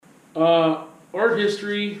Art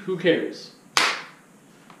history, who cares?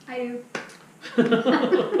 I do.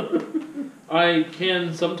 I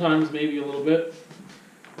can sometimes, maybe a little bit.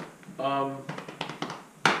 I'm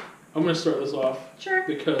going to start this off. Sure.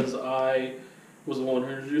 Because I was the one who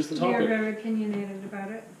introduced the topic. You're very opinionated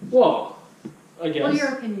about it. Well, I guess. Well, you're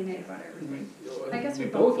opinionated about everything. I guess we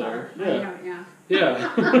both are. Yeah. I know, yeah.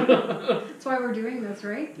 Yeah. That's why we're doing this,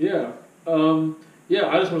 right? Yeah. Yeah,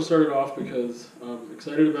 I just want to start it off because I'm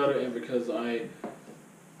excited about it and because I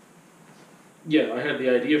had the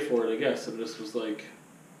idea for it, I guess, and just was like,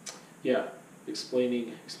 yeah,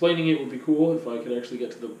 explaining it would be cool if I could actually get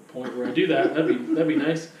to the point where I do that. That'd be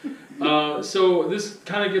nice. So this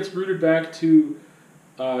kind of gets rooted back to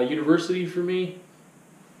university for me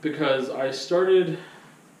because I started.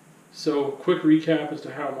 So quick recap as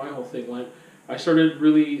to how my whole thing went. I started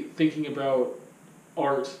really thinking about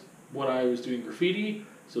art when I was doing graffiti.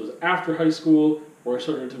 So it was after high school where I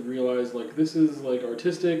started to realize like this is like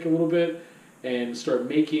artistic a little bit and start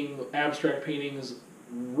making abstract paintings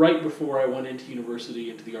right before I went into university,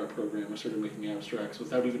 into the art program. I started making abstracts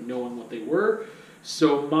without even knowing what they were.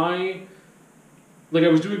 So I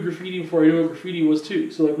was doing graffiti before I knew what graffiti was too.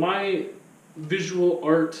 So like my visual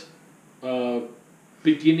art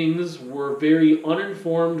beginnings were very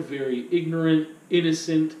uninformed, very ignorant,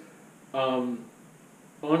 innocent,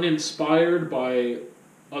 uninspired by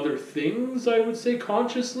other things, I would say,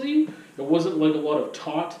 consciously. It wasn't like a lot of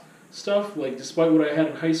taught stuff. Like, despite what I had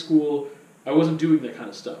in high school, I wasn't doing that kind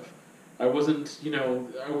of stuff. I wasn't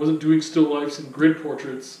doing still lifes and grid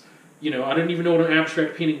portraits. I didn't even know what an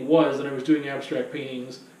abstract painting was, and I was doing abstract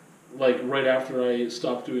paintings, like, right after I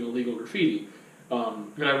stopped doing illegal graffiti.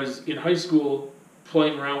 And I was in high school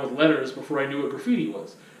playing around with letters before I knew what graffiti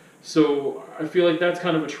was. So I feel like that's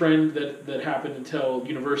kind of a trend that happened until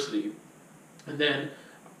university. And then,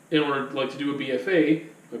 in order to do a BFA,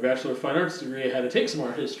 my Bachelor of Fine Arts degree, I had to take some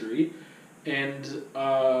art history. And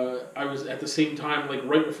I was at the same time, like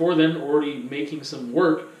right before then, already making some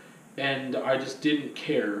work, and I just didn't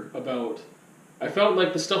care about. I felt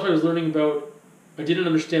like the stuff I was learning about, I didn't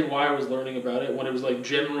understand why I was learning about it when it was like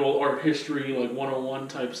general art history, like 101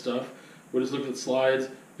 type stuff. We just looked at slides.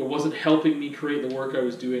 It wasn't helping me create the work I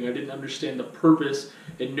was doing. I didn't understand the purpose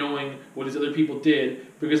in knowing what these other people did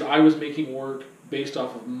because I was making work based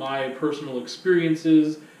off of my personal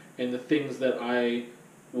experiences and the things that I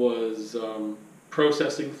was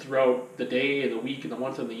processing throughout the day and the week and the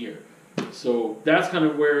month and the year. So that's kind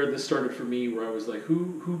of where this started for me, where I was like,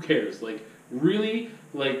 who cares? Like, really?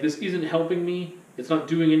 Like, this isn't helping me. It's not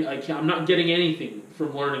doing it. I'm not getting anything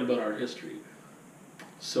from learning about art history.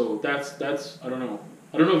 So that's I don't know.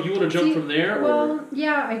 I don't know if you want to jump from there. Well,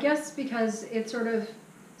 yeah, I guess because it sort of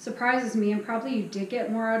surprises me, and probably you did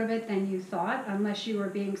get more out of it than you thought, unless you were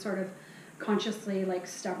being sort of consciously like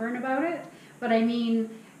stubborn about it. But I mean,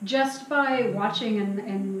 just by watching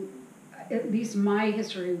and at least my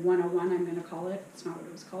history 101, I'm going to call it. It's not what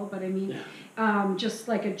it was called, but I mean, just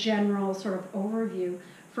like a general sort of overview.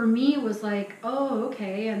 For me, it was like, oh,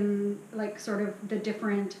 okay, and like sort of the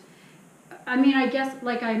different. I mean, I guess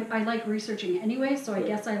like I like researching anyway, so I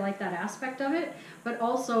guess I like that aspect of it. But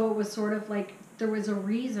also, it was sort of like there was a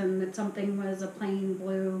reason that something was a plain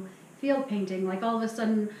blue field painting. Like all of a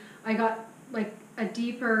sudden, I got like a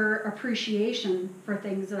deeper appreciation for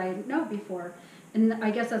things that I didn't know before. And I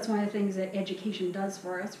guess that's one of the things that education does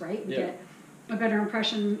for us, right? We get a better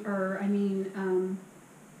impression, or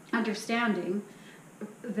understanding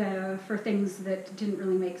for things that didn't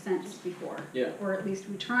really make sense before. Yeah. Or at least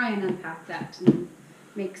we try and unpack that and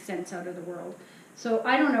make sense out of the world. So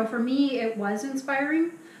I don't know, for me it was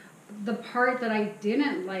inspiring. The part that I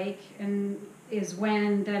didn't like is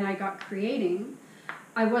when then I got creating.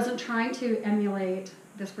 I wasn't trying to emulate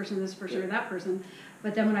this person, or that person,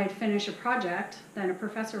 but then when I'd finish a project, then a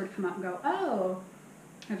professor would come up and go, oh,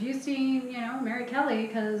 have you seen, Mary Kelly?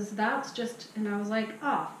 Because that's just, and I was like,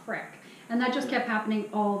 oh, frick. And that just kept happening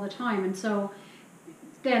all the time. And so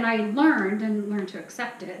then I learned to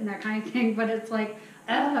accept it and that kind of thing. But it's like,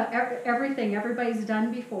 everything everybody's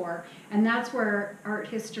done before. And that's where art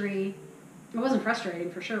history, it wasn't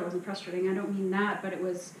frustrating, for sure. It wasn't frustrating. I don't mean that, but it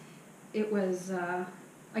was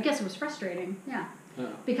I guess it was frustrating, yeah.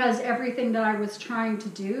 Because everything that I was trying to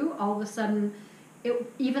do, all of a sudden,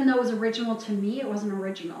 even though it was original to me, it wasn't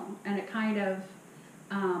original. And it kind of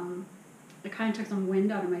took some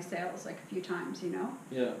wind out of my sails like a few times,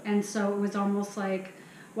 Yeah. And so it was almost like,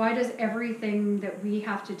 why does everything that we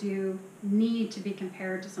have to do need to be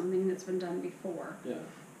compared to something that's been done before? Yeah.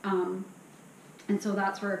 And so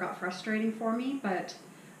that's where it got frustrating for me. But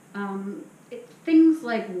things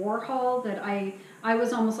like Warhol that I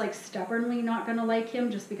was almost like stubbornly not going to like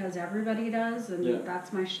him just because everybody does, and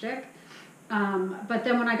that's my shtick. But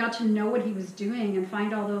then when I got to know what he was doing and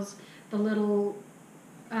find all the little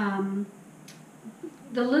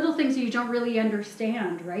things you don't really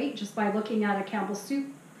understand, right? Just by looking at a Campbell soup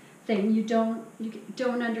thing, you don't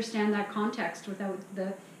understand that context without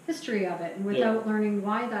the history of it and without learning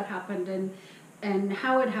why that happened and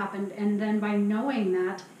how it happened. And then by knowing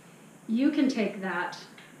that, you can take that,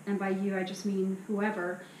 and by you I just mean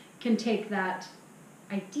whoever, can take that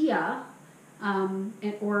idea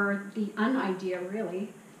or the un-idea really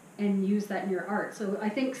and use that in your art. So I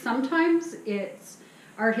think sometimes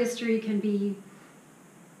art history can be,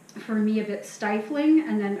 for me, a bit stifling,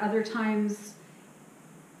 and then other times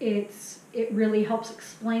it really helps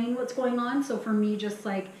explain what's going on. So for me, just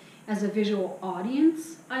like as a visual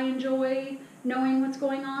audience, I enjoy knowing what's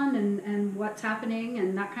going on and what's happening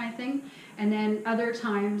and that kind of thing. And then other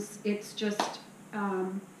times it's just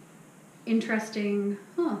interesting.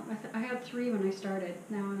 I had 3 when I started.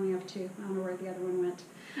 Now I only have 2. I don't know where the other one went.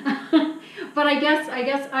 But I guess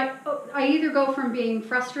I either go from being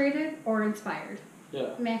frustrated or inspired.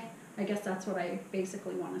 Yeah. Meh. I guess that's what I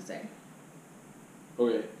basically want to say.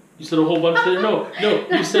 Okay. You said a whole bunch there. No.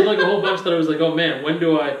 You said like a whole bunch that I was like, oh man, when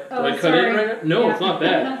do I cut in right now? No, it's not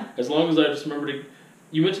bad. As long as I just remember to.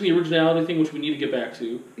 You mentioned the originality thing, which we need to get back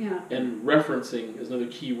to. Yeah. And referencing is another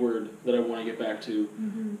key word that I want to get back to.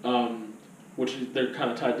 Mm-hmm. Which they're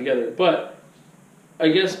kind of tied together. But I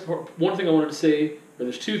guess one thing I wanted to say, or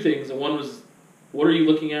there's 2 things, and one was, what are you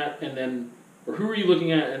looking at, and then, or who are you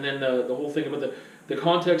looking at, and then the whole thing about the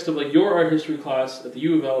context of like your art history class at the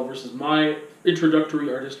U of L versus my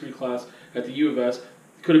introductory art history class at the U of S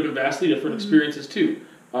could have been vastly different experiences too.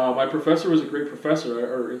 My professor was a great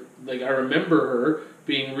professor, I remember her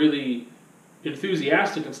being really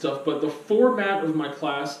enthusiastic and stuff, but the format of my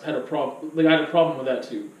class had a problem. Like I had a problem with that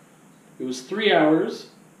too. It was 3 hours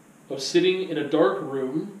of sitting in a dark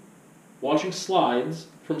room watching slides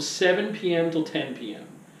from 7 p.m. till 10 p.m.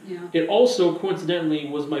 Yeah. It also, coincidentally,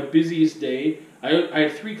 was my busiest day. I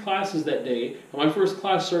had 3 classes that day, and my first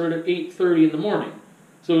class started at 8:30 in the morning.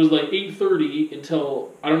 So it was like 8:30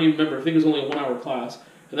 until, I don't even remember, I think it was only a 1-hour class.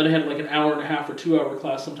 And then I had like an hour and a half or 2-hour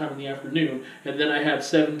class sometime in the afternoon, and then I had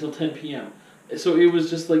 7 till 10 p.m. So it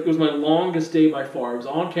was just like, it was my longest day by far. I was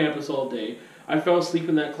on campus all day. I fell asleep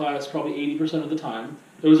in that class probably 80% of the time.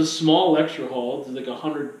 It was a small lecture hall. There's like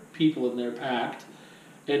 100 people in there packed.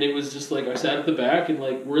 And it was just like, I sat at the back and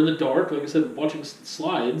like, we're in the dark, like I said, watching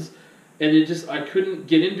slides. And it just, I couldn't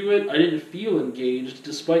get into it. I didn't feel engaged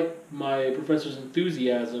despite my professor's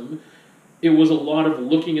enthusiasm. It was a lot of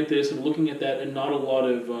looking at this and looking at that and not a lot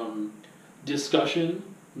of discussion,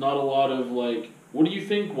 not a lot of like, what do you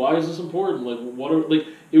think? Why is this important? Like, what are, like,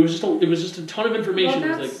 it was just a ton of information.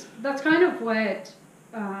 Well, it was like, that's kind of what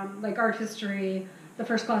like art history, the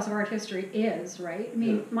first class of art history is, right? I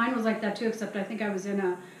mean, mine was like that too, except I think I was in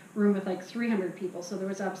a room with like 300 people, so there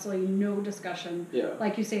was absolutely no discussion. Yeah.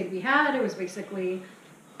 Like you say, to be had. It was basically,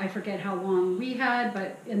 I forget how long we had,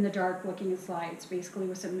 but in the dark looking at slides, basically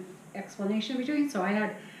with some explanation between. So I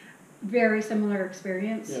had very similar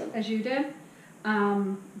experience as you did.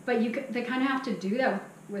 But they kind of have to do that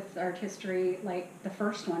with art history, like the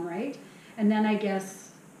first one, right? And then I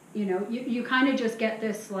guess, you kind of just get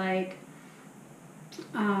this like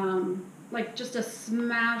just a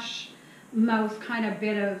smash mouth kind of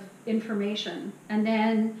bit of information. And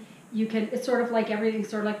then it's sort of like everything's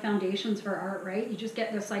sort of like foundations for art, right? You just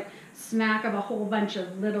get this like smack of a whole bunch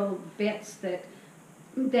of little bits that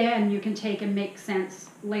then you can take and make sense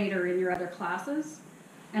later in your other classes.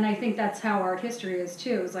 And I think that's how art history is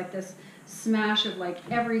too. It's like this smash of like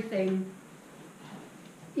everything,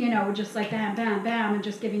 just like bam, bam, bam, and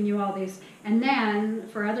just giving you all these. And then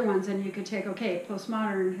for other ones, then you could take, okay,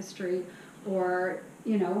 postmodern history or,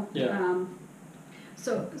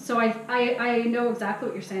 So I know exactly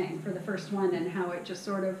what you're saying for the first one and how it just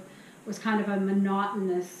sort of was kind of a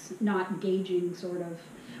monotonous, not engaging sort of.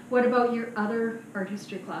 What about your other art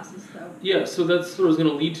history classes though? Yeah, so that's what I was going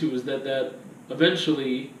to lead to, is that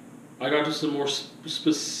eventually I got to some more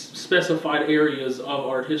specified areas of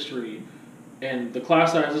art history, and the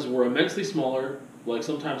class sizes were immensely smaller, like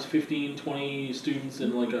sometimes 15, 20 students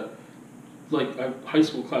in high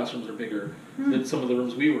school classrooms are bigger than some of the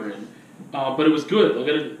rooms we were in. But it was good.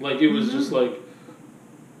 It was just like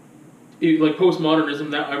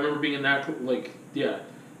postmodernism. That I remember being in that.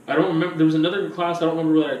 I don't remember. There was another class I don't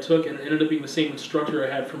remember what I took, and it ended up being the same instructor I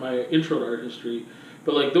had for my intro to art history.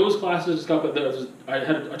 But like those classes just got.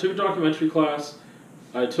 I took a documentary class.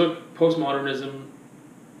 I took postmodernism.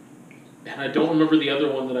 and I don't remember the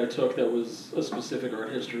other one that I took that was a specific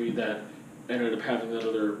art history that ended up having that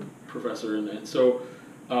other professor, and so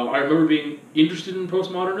I remember being interested in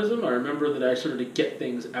postmodernism. I remember that I started to get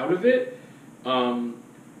things out of it, and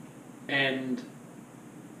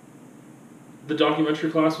the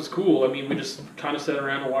documentary class was cool. I mean, we just kind of sat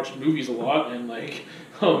around and watched movies a lot, and like,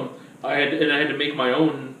 I had to make my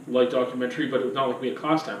own like documentary, but it was not like we had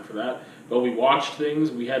class time for that. But we watched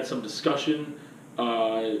things, we had some discussion.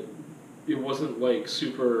 It wasn't like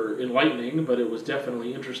super enlightening, but it was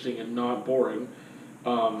definitely interesting and not boring,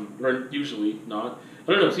 or usually not.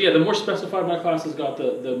 I don't know. So yeah, the more specified my classes got,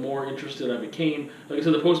 the more interested I became. Like I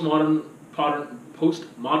said, the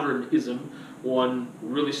postmodernism one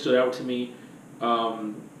really stood out to me.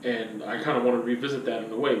 And I kind of want to revisit that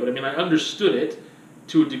in a way. But I mean, I understood it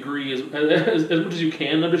to a degree as much as you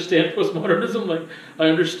can understand postmodernism. Like, I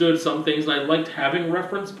understood some things, and I liked having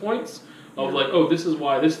reference points of like, oh, this is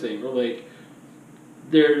why this thing. Or like,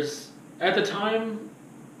 there's, at the time,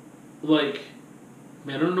 like,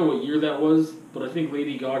 man, I don't know what year that was, but I think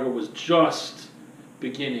Lady Gaga was just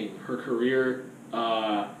beginning her career.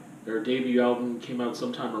 Her debut album came out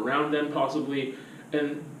sometime around then, possibly.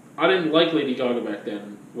 And I didn't like Lady Gaga back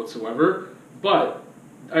then whatsoever, but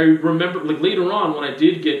I remember, like, later on when I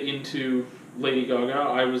did get into Lady Gaga,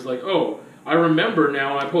 I was like, oh, I remember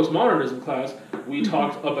now in my postmodernism class, we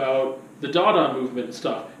talked about the Dada movement and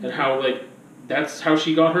stuff, and how, like, that's how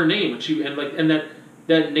she got her name, and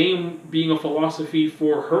that name being a philosophy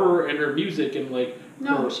for her and her music, and like...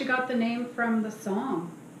 No, she got the name from the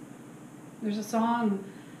song. There's a song,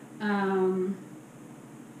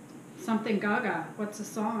 something Gaga. What's the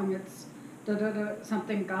song? It's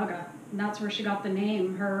something Gaga. And that's where she got the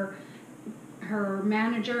name. Her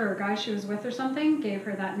manager or guy she was with or something gave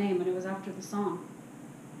her that name, and it was after the song.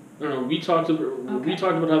 I don't know. We talked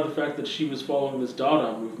about how the fact that she was following this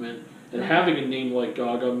Dada movement and having a name like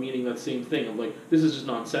Gaga meaning that same thing of like, this is just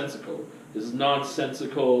nonsensical. This is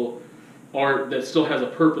nonsensical art that still has a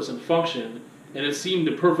purpose and function, and it seemed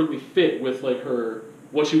to perfectly fit with like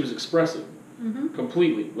what she was expressing.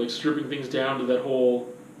 Completely, like stripping things down to that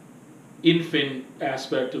whole infant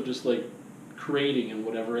aspect of just like creating and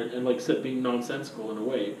whatever, and like being nonsensical in a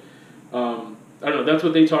way. I don't know, that's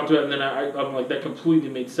what they talked about, and then I'm like, that completely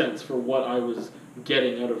made sense for what I was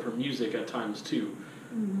getting out of her music at times too.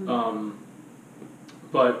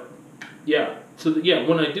 But yeah, so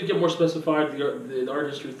when I did get more specified, the art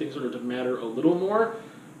history thing started to matter a little more,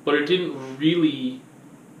 but it didn't really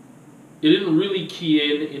key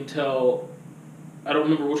in until, I don't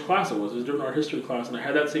remember which class it was. It was a different art history class, and I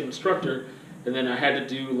had that same instructor, and then I had to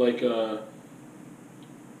do like a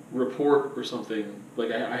report or something.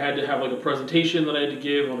 Like I had to have like a presentation that I had to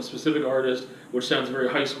give on a specific artist, which sounds very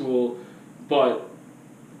high school, but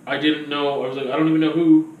I didn't know. I was like, I don't even know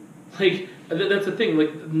who. Like, that's the thing.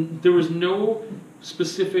 Like, there was no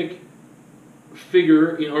specific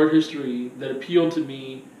figure in art history that appealed to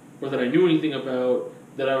me or that I knew anything about,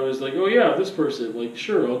 that I was like, oh yeah, this person. Like,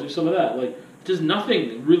 sure, I'll do some of that. Like, just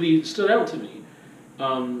nothing really stood out to me.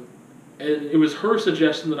 And it was her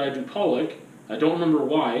suggestion that I do Pollock. I don't remember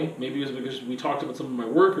why. Maybe it was because we talked about some of my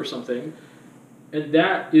work or something. And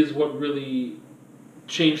that is what really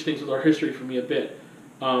changed things with art history for me a bit.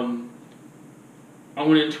 I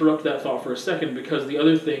want to interrupt that thought for a second, because the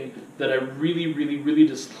other thing that I really, really, really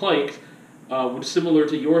disliked, which is similar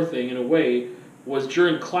to your thing in a way, was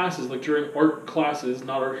during classes, like during art classes,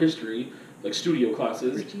 not art history, like studio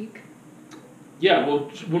classes. Critique? Yeah, well,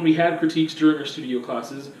 when we had critiques during our studio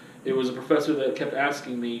classes, it was a professor that kept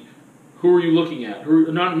asking me, who are you looking at?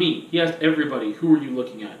 Not me. He asked everybody, who are you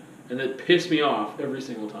looking at? And that pissed me off every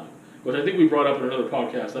single time. Which I think we brought up in another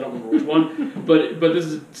podcast. I don't remember which one. but this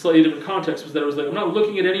is slightly different context. Was that I was like, I'm not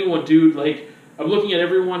looking at anyone, dude. Like, I'm looking at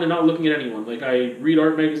everyone and not looking at anyone. Like, I read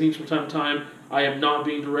art magazines from time to time. I am not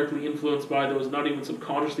being directly influenced by those, not even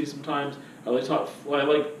subconsciously sometimes. I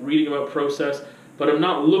like reading about process. But I'm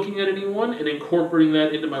not looking at anyone and incorporating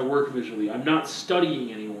that into my work visually. I'm not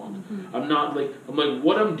studying anyone. I'm like,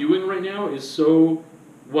 what I'm doing right now is so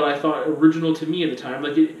what I thought original to me at the time.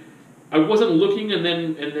 Like, I wasn't looking and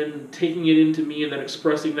then taking it into me and then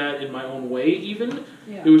expressing that in my own way even.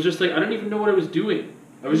 Yeah. It was just like, I didn't even know what I was doing.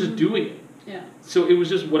 I was just doing it. Yeah. So it was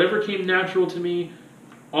just whatever came natural to me.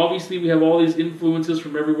 Obviously, we have all these influences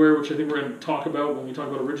from everywhere, which I think we're going to talk about when we talk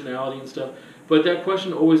about originality and stuff. But that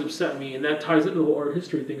question always upset me, and that ties into the whole art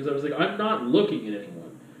history thing, because I was like, I'm not looking at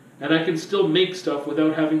anyone. And I can still make stuff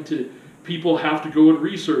without having to, people have to go and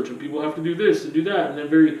research, and people have to do this and do that, and then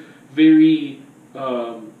very, very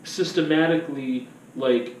systematically,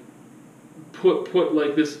 like, put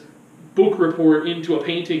like this book report into a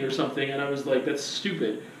painting or something, and I was like, that's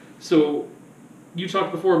stupid. So you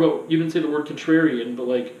talked before about, you didn't say the word contrarian, but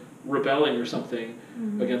like rebelling or something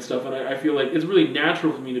against stuff, and I feel like it's really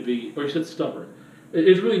natural for me to be, or you said stubborn.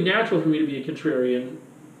 It's really natural for me to be a contrarian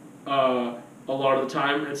a lot of the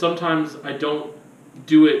time, and sometimes I don't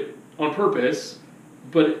do it on purpose,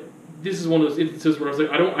 but this is one of those instances where I was like,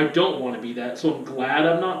 I don't want to be that, so I'm glad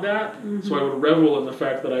I'm not that. So I would revel in the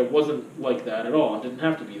fact that I wasn't like that at all. I didn't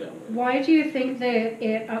have to be that way. Why do you think that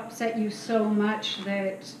it upset you so much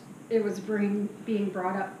that it was being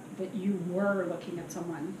brought up that you were looking at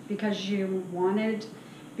someone? Because you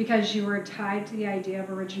were tied to the idea of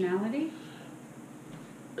originality?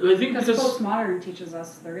 I think because postmodern teaches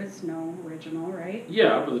us there is no original, right?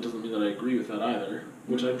 Yeah, but it doesn't mean that I agree with that either,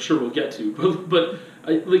 which I'm sure we'll get to. But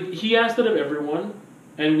he asked that of everyone,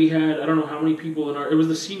 and we had, I don't know how many people in it was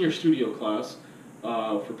the senior studio class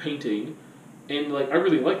for painting, and like I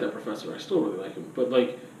really like that professor. I still really like him, but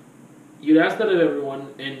like you'd ask that of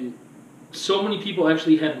everyone, and so many people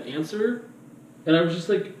actually had an answer, and I was just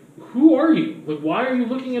like, who are you? Like, why are you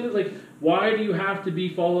looking at it? Like, why do you have to be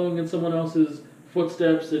following in someone else's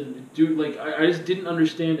footsteps and do, like, I just didn't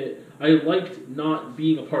understand it. I liked not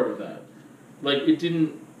being a part of that. Like,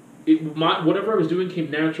 whatever I was doing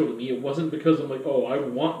came natural to me. It wasn't because I'm like, oh, I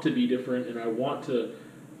want to be different and I want to,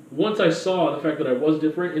 once I saw the fact that I was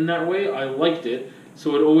different in that way, I liked it.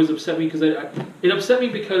 So it always upset me because it upset me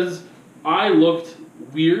because I looked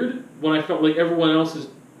weird when I felt like everyone else is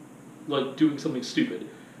like doing something stupid.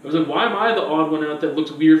 I was like, why am I the odd one out that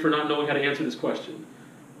looks weird for not knowing how to answer this question?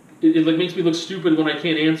 It like makes me look stupid when I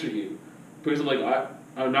can't answer you, because I'm like I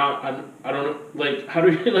don't know, like how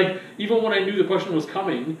do you, like, even when I knew the question was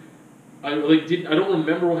coming, I don't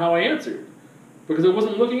remember how I answered because I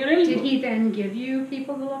wasn't looking at anyone. Did he then give you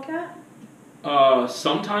people to look at?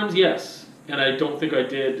 Sometimes yes, and I don't think I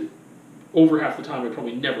did. Over half the time, I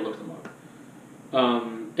probably never looked them up.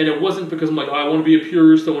 And it wasn't because I'm like, oh, I want to be a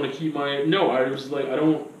purist. I want to keep my I was like,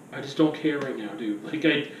 I just don't care right now, dude. Like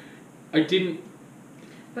I didn't.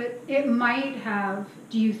 But it might have,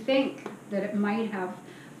 do you think that it might have,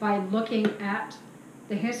 by looking at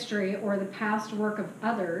the history or the past work of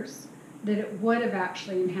others, that it would have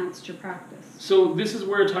actually enhanced your practice? So this is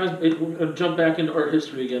where it jump back into art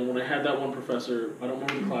history again, when I had that one professor, I don't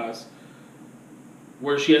remember the class,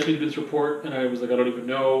 where she asked me to do this report, and I was like, I don't even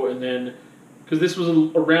know, and then, because this was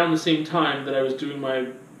around the same time that I was doing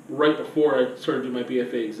right before I started doing my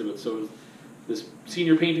BFA exhibit, so it was this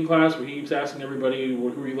senior painting class where he keeps asking everybody, who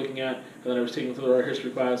are you looking at? And then I was taking the art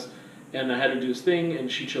history class, and I had to do this thing, and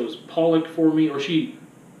she chose Pollock for me, or she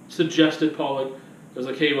suggested Pollock. I was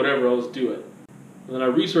like, hey, whatever, I'll just do it. And then I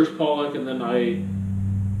researched Pollock, and then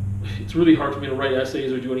it's really hard for me to write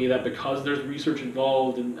essays or do any of that because there's research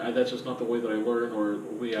involved, and that's just not the way that I learn, or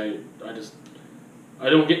the way I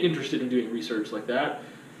don't get interested in doing research like that,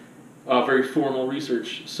 very formal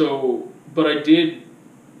research. So, but I did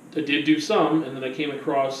do some, and then I came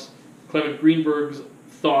across Clement Greenberg's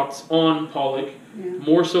thoughts on Pollock,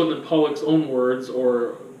 more so than Pollock's own words,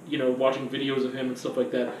 or watching videos of him and stuff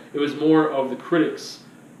like that. It was more of the critics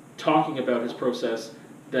talking about his process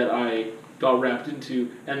that I got wrapped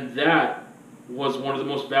into, and that was one of the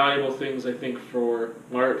most valuable things I think for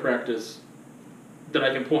my art practice that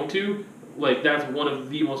I can point to. Like, that's one of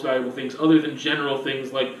the most valuable things, other than general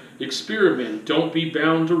things like experiment, don't be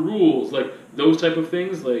bound to rules, like those type of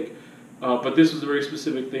things. Like, but this was a very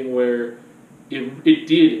specific thing where it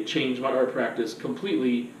did change my art practice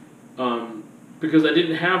completely, because I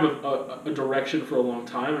didn't have a direction for a long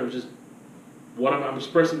time. It was just I'm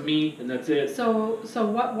expressing me, and that's it. So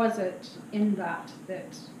what was it in that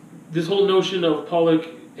this whole notion of Pollock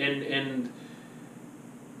and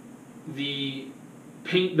the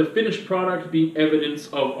finished product being evidence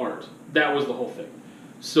of art. That was the whole thing.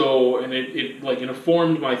 So, and it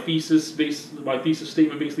informed my thesis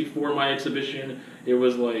statement basically for my exhibition. It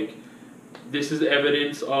was like, this is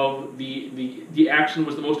evidence of the action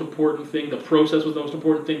was the most important thing, the process was the most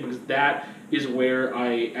important thing, because that is where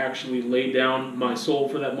I actually laid down my soul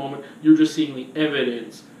for that moment. You're just seeing the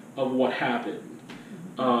evidence of what happened.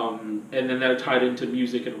 And then that tied into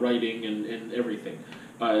music and writing and everything.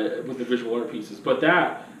 With the visual art pieces. But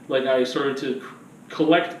that, like, I started to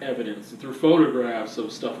collect evidence through photographs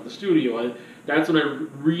of stuff at the studio. That's when I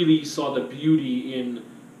really saw the beauty in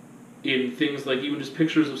things like even just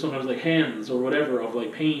pictures of sometimes like hands or whatever of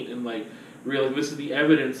like paint, and like really this is the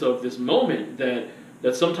evidence of this moment that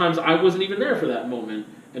sometimes I wasn't even there for that moment,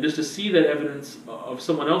 and just to see that evidence of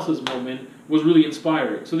someone else's moment was really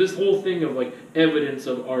inspiring. So this whole thing of like evidence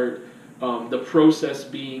of art, the process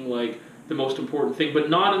being like the most important thing, but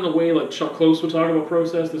not in the way like Chuck Close would talk about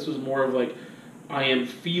process. This was more of like I am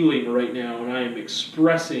feeling right now and I am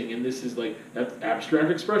expressing, and this is like that's abstract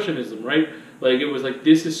expressionism, right? Like it was like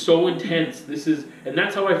this is so intense. This is, and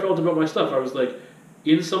that's how I felt about my stuff. I was like,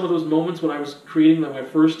 in some of those moments when I was creating like my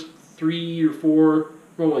first 3 or 4,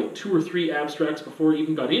 well, like 2 or 3 abstracts before I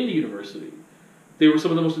even got into university. They were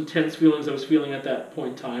some of the most intense feelings I was feeling at that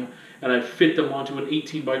point in time, and I fit them onto an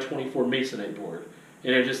 18 by 24 masonite board,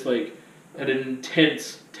 and I just like had an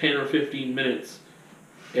intense 10 or 15 minutes.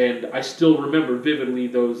 And I still remember vividly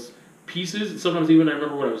those pieces. Sometimes even I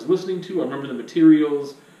remember what I was listening to. I remember the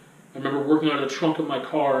materials. I remember working out of the trunk of my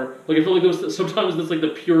car. Like I felt like those. Sometimes that's like the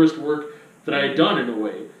purest work that I had done in a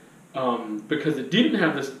way, because it didn't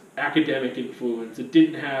have this academic influence. It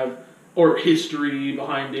didn't have or history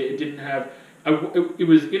behind it. It didn't have. It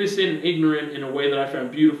was innocent and ignorant in a way that I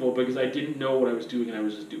found beautiful because I didn't know what I was doing and I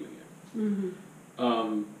was just doing it.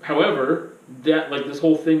 Mm-hmm. However, that like this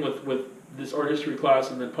whole thing with this art history class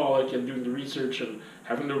and then Pollock and doing the research and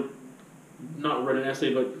having to not write an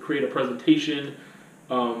essay but create a presentation,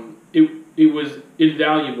 it was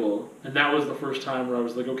invaluable, and that was the first time where I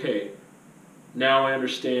was like, okay, now I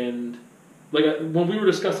understand. Like when we were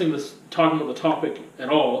discussing this, talking about the topic at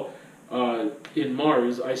all in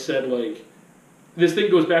Mars, I said like this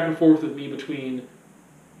thing goes back and forth with me between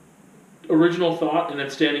original thought and then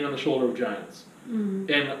standing on the shoulder of giants.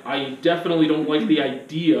 Mm-hmm. And I definitely don't like the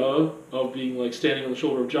idea of being like standing on the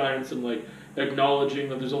shoulder of giants and like acknowledging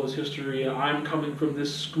that there's all this history and I'm coming from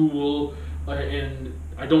this school, and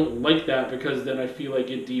I don't like that because then I feel like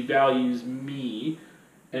it devalues me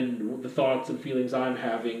and the thoughts and feelings I'm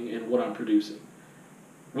having and what I'm producing.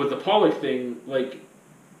 With the Pollock thing, like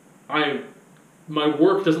my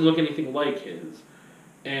work doesn't look anything like his,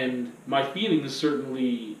 and my feelings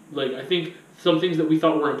certainly, like I think some things that we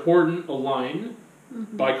thought were important align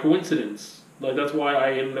by coincidence. Like that's why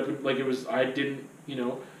I ended up with, like it was I didn't,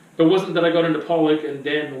 it wasn't that I got into Pollock and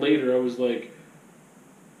then later I was like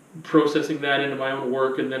processing that into my own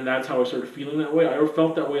work, and then that's how I started feeling that way. I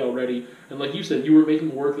felt that way already, and like you said, you were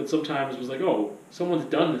making work that sometimes was like, oh, someone's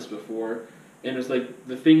done this before, and it's like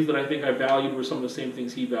the things that I think I valued were some of the same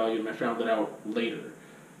things he valued, and I found that out later.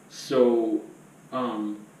 So,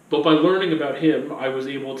 but by learning about him, I was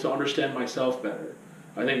able to understand myself better.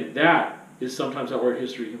 I think that is sometimes how art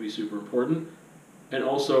history can be super important, and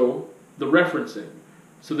also the referencing.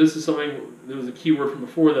 So this is something, there was a key word from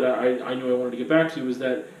before that I knew I wanted to get back to, is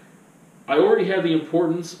that I already had the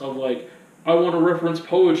importance of like, I want to reference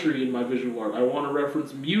poetry in my visual art. I want to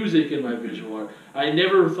reference music in my visual art. I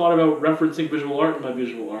never thought about referencing visual art in my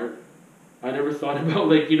visual art. I never thought about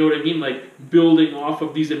like, you know what I mean? Like building off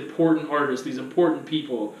of these important artists, these important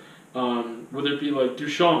people, whether it be like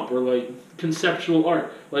Duchamp or like conceptual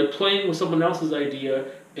art, like playing with someone else's idea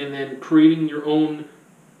and then creating your own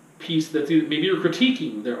piece that's either, maybe you're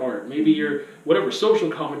critiquing their art, maybe you're whatever, social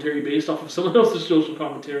commentary based off of someone else's social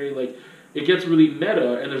commentary. Like it gets really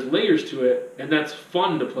meta and there's layers to it, and that's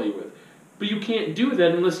fun to play with. But you can't do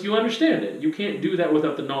that unless you understand it. You can't do that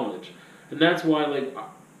without the knowledge. And that's why like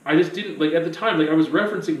I just didn't, like at the time, like I was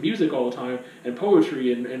referencing music all the time and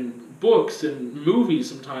poetry and books and movies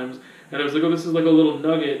sometimes, and I was like, oh, this is like a little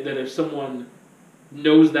nugget that if someone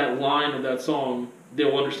knows that line of that song,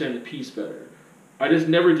 they'll understand the piece better. I just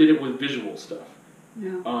never did it with visual stuff.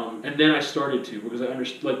 No. And then I started to, because I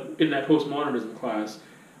understood, like in that postmodernism class,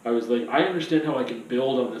 I was like, I understand how I can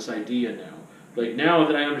build on this idea now. Like now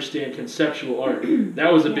that I understand conceptual art,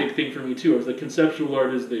 that was a big thing for me too. I was like, conceptual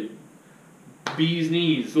art is the bee's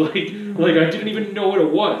knees. Like I didn't even know what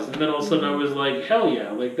it was, and then all of a sudden I was like, hell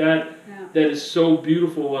yeah, like that. Yeah. That is so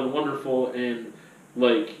beautiful and wonderful and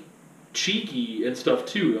like cheeky and stuff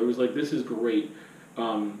too. I was like, this is great.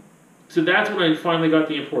 So that's when I finally got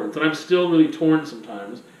the importance, and I'm still really torn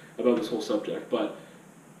sometimes about this whole subject, but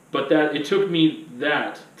that it took me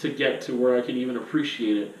that to get to where I can even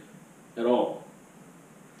appreciate it at all.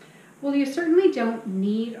 Well, you certainly don't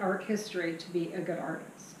need art history to be a good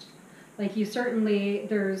artist. Like you certainly,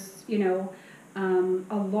 there's, a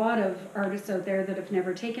lot of artists out there that have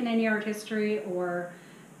never taken any art history or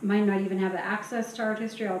might not even have access to art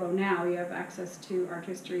history, although now you have access to art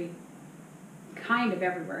history kind of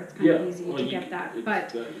everywhere. It's kind of easy to get that.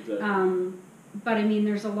 But I mean,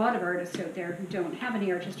 there's a lot of artists out there who don't have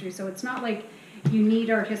any art history, so it's not like you need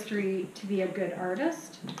art history to be a good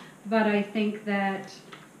artist. But I think that,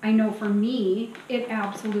 I know for me, it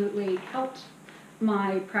absolutely helped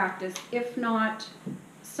my practice, if not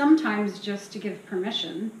sometimes just to give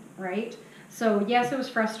permission, right? So yes, it was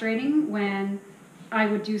frustrating when I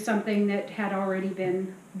would do something that had already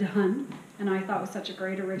been done and I thought was such a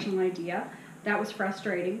great original idea. That was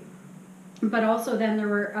frustrating. But also then there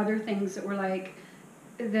were other things that were like,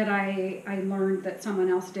 that I learned that someone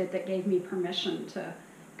else did that gave me permission to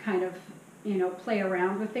kind of, play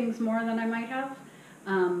around with things more than I might have.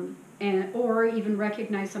 Or even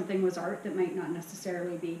recognize something was art that might not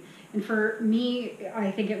necessarily be. And for me, I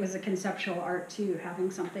think it was a conceptual art too, having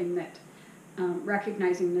something that,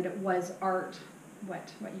 recognizing that it was art,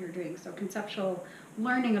 what you're doing. So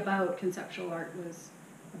learning about conceptual art was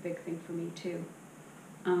a big thing for me too.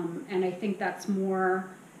 And I think that's more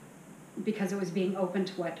because it was being open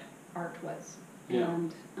to what art was. Yeah.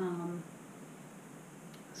 And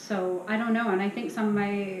so I don't know, and I think some of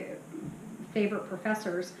my favorite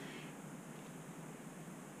professors,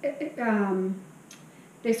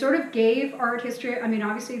 they sort of gave art history. I mean,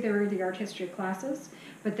 obviously there were the art history classes,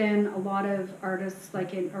 but then a lot of artists,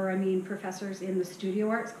 professors in the studio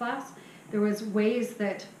arts class, there was ways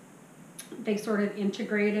that they sort of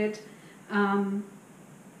integrated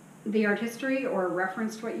the art history or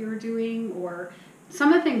referenced what you were doing. Or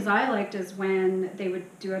some of the things I liked is when they would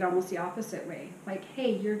do it almost the opposite way. Like,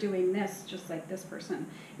 hey, you're doing this just like this person,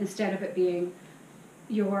 instead of it being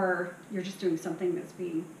you're just doing something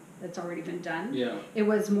that's already been done. Yeah. It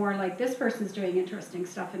was more like this person's doing interesting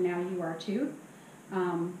stuff and now you are too.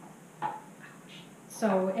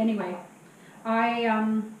 So anyway,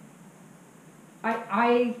 I'm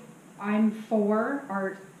for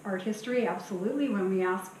art history, absolutely. When we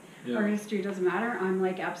ask art history doesn't matter, I'm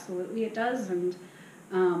like, absolutely it does, and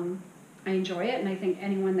I enjoy it, and I think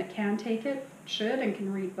anyone that can take it should and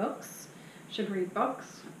can read books should read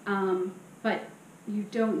books. But you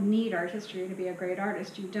don't need art history to be a great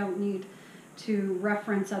artist. You don't need to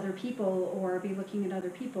reference other people or be looking at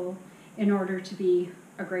other people in order to be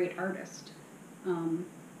a great artist.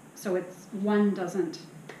 So one doesn't,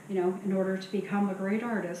 in order to become a great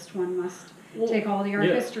artist, one must take all the art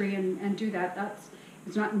history and do that.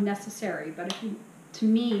 It's not necessary, but to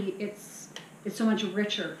me, it's so much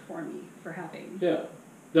richer for me for having. Yeah,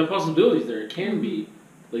 the possibilities there. It can be,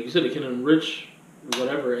 like you said, it can enrich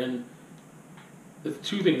whatever. And the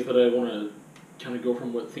two things that I want to kind of go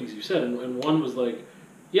from what things you said, and one was like,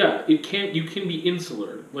 yeah, you can be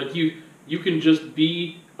insular. Like you can just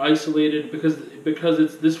be isolated because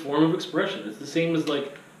it's this form of expression. It's the same as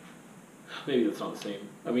like, maybe that's not the same.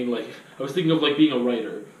 I mean, like, I was thinking of like being a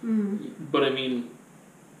writer, but I mean,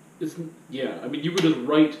 you could just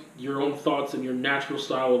write your own thoughts and your natural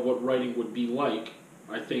style of what writing would be like,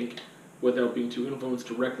 I think, without being too influenced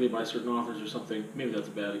directly by certain authors or something. Maybe that's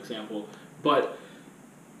a bad example, but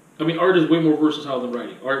I mean, art is way more versatile than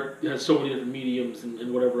writing. Art has so many different mediums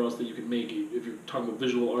and whatever else that you can make, if you're talking about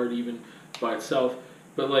visual art even by itself.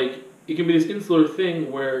 But like, it can be this insular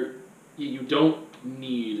thing where you don't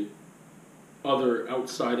need other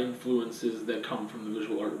outside influences that come from the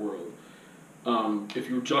visual art world. If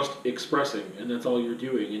you're just expressing and that's all you're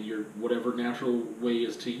doing and your whatever natural way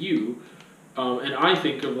is to you. And I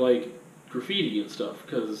think of like graffiti and stuff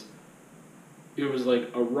because it was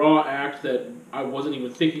like a raw act that I wasn't even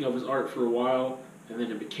thinking of as art for a while, and then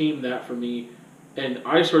it became that for me. And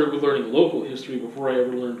I started with learning local history before I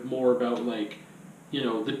ever learned more about like,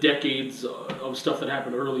 the decades of stuff that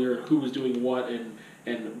happened earlier and who was doing what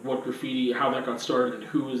and what graffiti, how that got started, and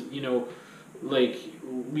who was, like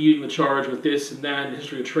leading the charge with this and that, and the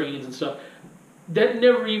history of trains and stuff. That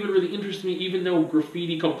never even really interested me, even though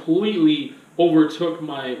graffiti completely overtook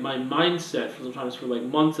my mindset sometimes for like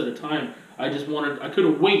months at a time. I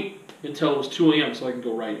couldn't wait until it was 2 a.m. so I could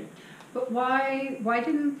go writing. But why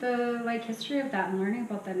didn't the history of that and learning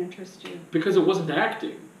about that interest you? Because it wasn't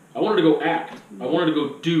acting. I wanted to go act. I wanted to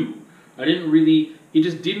go do. It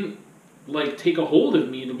just didn't like take a hold of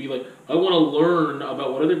me to be like, I want to learn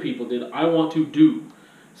about what other people did. I want to do.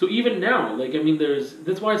 So even now, like, I mean,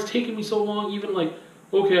 that's why it's taken me so long, even like,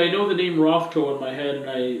 okay, I know the name Rothko in my head,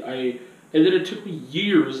 and then it took me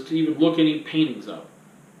years to even look any paintings up.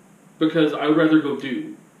 Because I'd rather go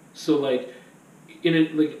do. So like,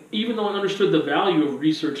 even though I understood the value of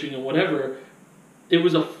researching and whatever, it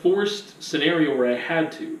was a forced scenario where I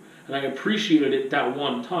had to, and I appreciated it that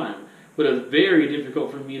one time. But it was very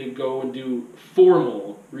difficult for me to go and do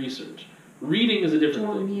formal research. Reading is a different thing.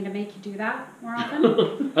 Do you want me to make you do that more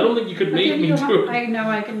often? I don't think you could make me do it. I know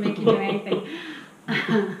I can make you do anything.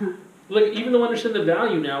 Like, even though I understand the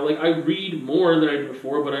value now, like, I read more than I did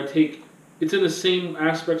before, but it's in the same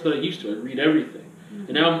aspects that I used to. I read everything. Mm-hmm.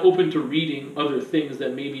 And now I'm open to reading other things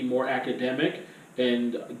that may be more academic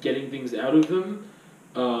and getting things out of them.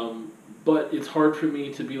 But it's hard for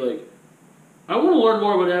me to be like, I want to learn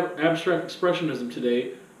more about abstract expressionism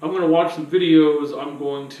today. I'm going to watch some videos. I'm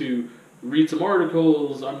going to read some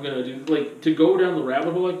articles. I'm going to do, like, to go down the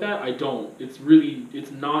rabbit hole like that, I don't. It's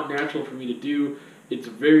not natural for me to do. It's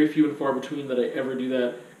very few and far between that I ever do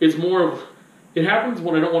that. It's more of, it happens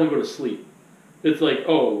when I don't want to go to sleep. It's like,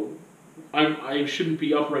 oh, I shouldn't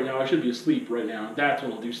be up right now. I should be asleep right now. That's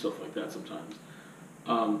when I'll do stuff like that sometimes.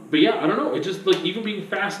 But yeah, I don't know. It just like even being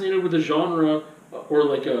fascinated with a genre or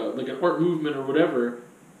like an art movement or whatever,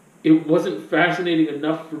 it wasn't fascinating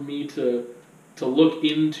enough for me to look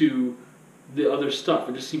into the other stuff.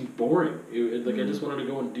 It just seemed boring. Like I just wanted to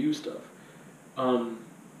go and do stuff.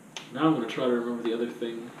 Now I'm gonna try to remember the other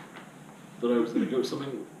thing that I was gonna go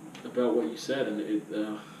something about what you said, and it.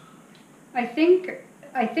 I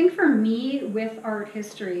think for me with art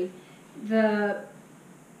history, the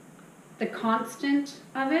constant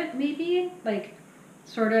of it maybe like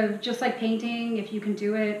sort of just like painting. If you can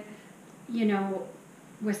do it, you know,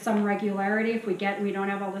 with some regularity. If we don't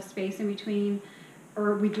have all the space in between,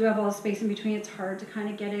 or we do have all the space in between, it's hard to kind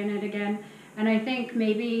of get in it again. And I think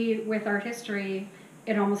maybe with art history,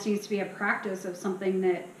 it almost needs to be a practice of something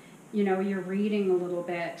that, you know, you're reading a little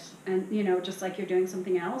bit and, you know, just like you're doing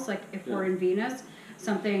something else, like if we're in Venus,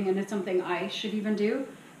 something, and it's something I should even do.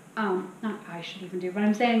 Not I should even do, but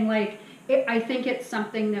I'm saying like, I think it's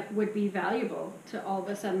something that would be valuable to all of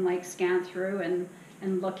a sudden like scan through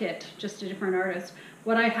and look at just a different artist.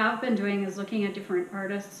 What I have been doing is looking at different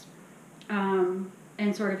artists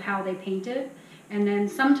and sort of how they painted. And then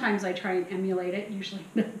sometimes I try and emulate it. Usually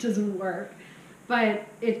that doesn't work. But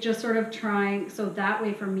it's just sort of trying, so that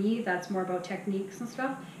way for me, that's more about techniques and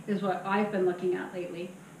stuff, is what I've been looking at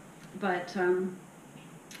lately. But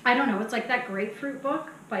I don't know, it's like that Grapefruit book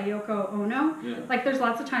by Yoko Ono. Yeah. Like there's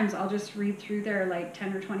lots of times I'll just read through there like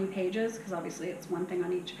 10 or 20 pages, because obviously it's one thing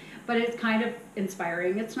on each. But it's kind of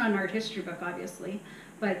inspiring. It's not an art history book, obviously,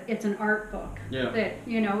 but it's an art book that,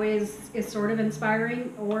 you know, is sort of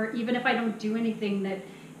inspiring. Or even if I don't do anything that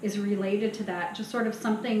is related to that, just sort of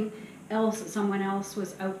something else that someone else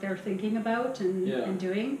was out there thinking about and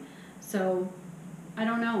doing. So I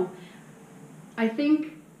don't know. I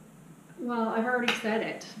think, well, I've already said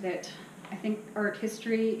it, that I think art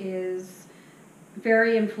history is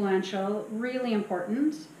very influential, really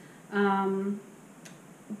important.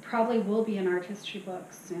 Probably will be an art history book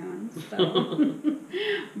soon. So.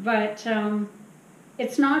 But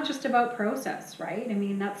it's not just about process, right? I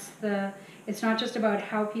mean, it's not just about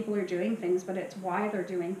how people are doing things, but it's why they're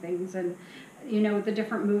doing things, and, you know, the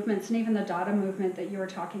different movements, and even the Dada movement that you were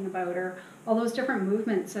talking about, or all those different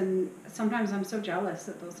movements. And sometimes I'm so jealous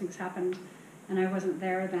that those things happened and I wasn't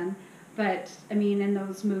there then. But I mean, in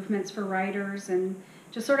those movements for writers, and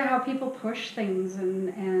just sort of how people push things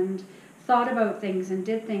and thought about things and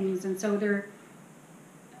did things. And so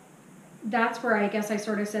that's where I guess I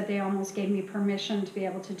sort of said they almost gave me permission to be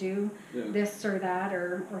able to do this or that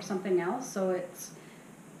or something else. So it's,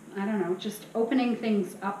 I don't know, just opening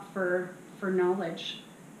things up for knowledge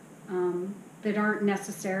that aren't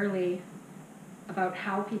necessarily about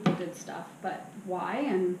how people did stuff, but why.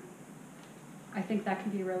 And I think that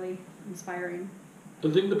can be really inspiring. I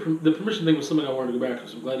think the permission thing was something I wanted to go back to,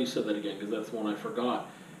 so I'm glad you said that again, because that's one I forgot.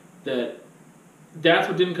 That's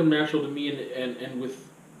what didn't come natural to me, and with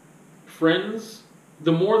friends,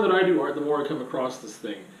 the more that I do art, the more I come across this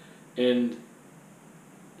thing. And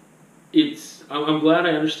I'm glad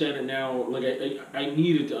I understand it now. Like, I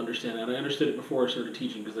needed to understand it, and I understood it before I started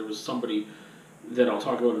teaching, because there was somebody that I'll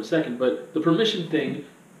talk about in a second. But the permission thing,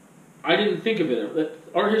 I didn't think of it.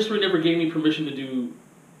 Art history never gave me permission to do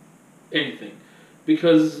anything.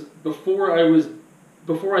 Because before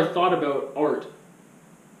I thought about art,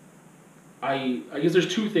 I guess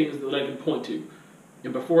there's two things that I can point to.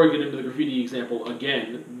 And before I get into the graffiti example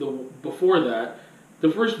again, before that, the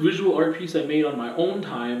first visual art piece I made on my own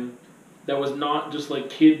time that was not just like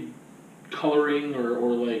kid coloring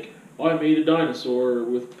or like, oh, I made a dinosaur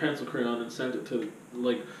with pencil crayon and sent it to,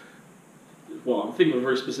 like, well, I'm thinking of a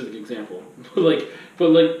very specific example. but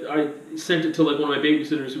I sent it to like one of my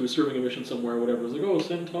babysitters who was serving a mission somewhere or whatever. I was like, oh,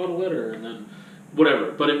 send Todd a letter, and then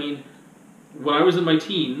whatever. But I mean, when I was in my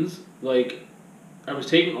teens, like, I was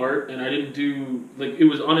taking art, and I didn't do, like, it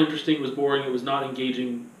was uninteresting, it was boring, it was not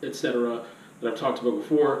engaging, etc., that I've talked about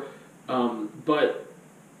before. But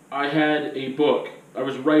I had a book. I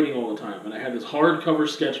was writing all the time, and I had this hardcover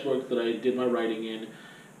sketchbook that I did my writing in,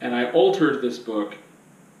 and I altered this book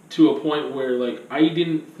to a point where, like, I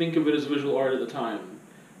didn't think of it as visual art at the time,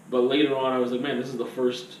 but later on I was like, man, this is the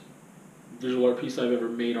first visual art piece I've ever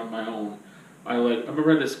made on my own. I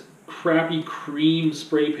remember I had this crappy cream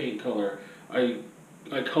spray paint color. I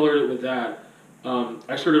colored it with that.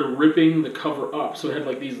 I started ripping the cover up, so it had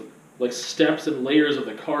like these like steps and layers of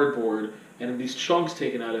the cardboard and these chunks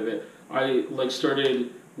taken out of it. I like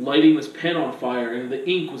started lighting this pen on fire, and the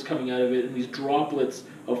ink was coming out of it, and these droplets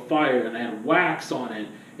of fire, and I had wax on it,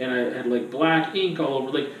 and I had like black ink all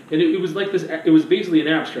over, like, and it was like this. It was basically an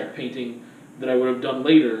abstract painting that I would have done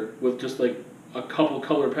later with just like a couple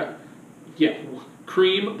color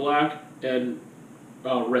cream, black, and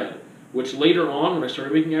red. Which later on, when I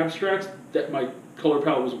started making abstracts, that my color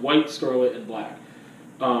palette was white, scarlet, and black.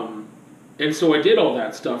 And so I did all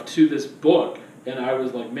that stuff to this book, and I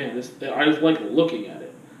was like, man, I was like looking at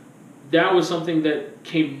it. That was something that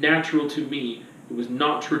came natural to me. It was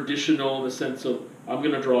not traditional in the sense of, I'm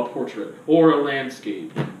going to draw a portrait or a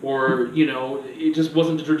landscape, or, it just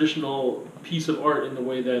wasn't a traditional piece of art in the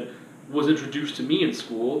way that was introduced to me in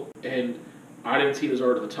school, and I didn't see it as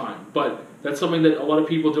art at the time. But that's something that a lot of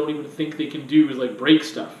people don't even think they can do, is like break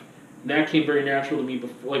stuff. And that came very natural to me,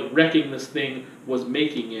 before, like wrecking this thing was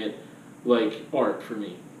making it like art for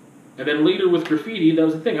me. And then later with graffiti, that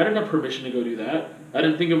was the thing. I didn't have permission to go do that. I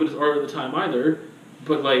didn't think of it as art at the time either,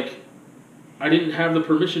 but like, I didn't have the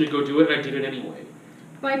permission to go do it, and I did it anyway.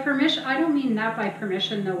 By permission, I don't mean that by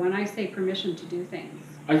permission though, when I say permission to do things.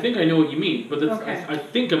 I think I know what you mean, but that's, okay. I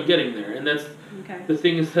think I'm getting there, and that's okay. The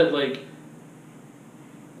thing is that like,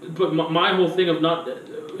 but my whole thing of not,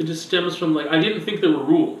 it just stems from like, I didn't think there were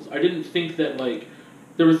rules. I didn't think that like,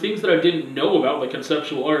 there were things that I didn't know about, like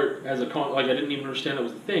conceptual art as like I didn't even understand that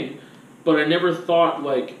was a thing, but I never thought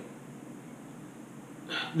like,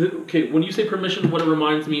 okay, when you say permission, what it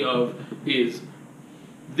reminds me of is,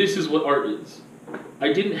 this is what art is.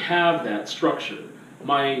 I didn't have that structure.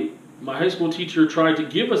 My high school teacher tried to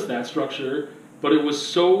give us that structure, but it was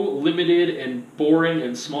so limited and boring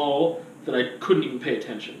and small that I couldn't even pay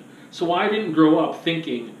attention. So I didn't grow up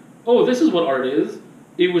thinking, oh, this is what art is.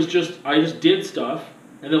 It was just, I just did stuff,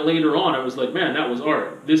 and then later on I was like, man, that was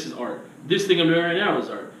art. This is art. This thing I'm doing right now is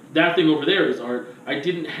art. That thing over there is art. I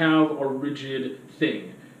didn't have a rigid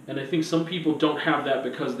thing. And I think some people don't have that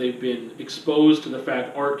because they've been exposed to the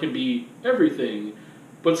fact art can be everything.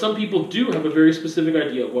 But some people do have a very specific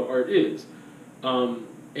idea of what art is.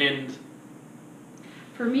 And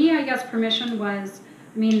for me, I guess permission was,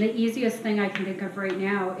 the easiest thing I can think of right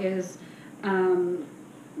now is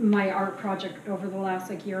my art project over the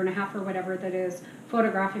last year and a half or whatever, that is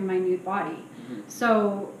photographing my nude body. Mm-hmm.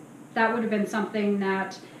 So that would have been something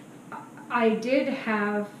that I did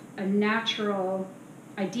have a natural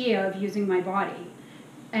idea of using my body,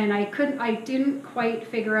 and I didn't quite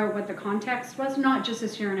figure out what the context was, not just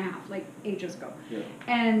this year and a half, like ages ago. Yeah.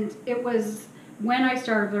 And it was when I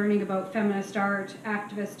started learning about feminist art,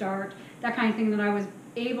 activist art, that kind of thing, that I was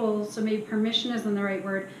able, so maybe permission isn't the right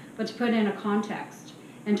word, but to put in a context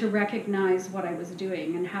and to recognize what I was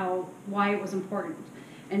doing and why it was important.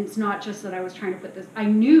 And it's not just that I was trying to put this, I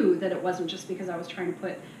knew that it wasn't just because I was trying to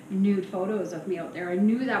put nude photos of me out there. I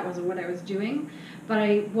knew that wasn't what I was doing, but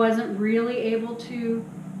I wasn't really able to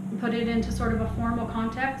put it into sort of a formal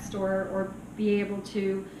context or be able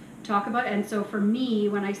to talk about it. And so for me,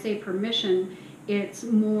 when I say permission, it's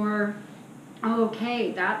more, oh,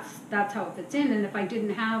 okay, that's how it fits in. And if I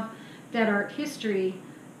didn't have that art history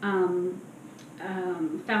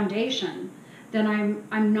foundation, then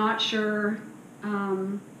I'm not sure.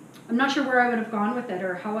 I'm not sure where I would have gone with it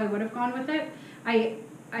or how I would have gone with it. I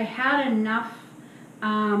had enough.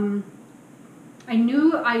 I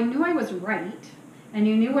knew I was right, and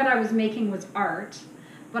you knew what I was making was art,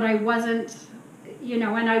 but I wasn't,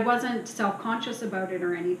 and I wasn't self-conscious about it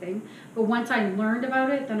or anything. But once I learned about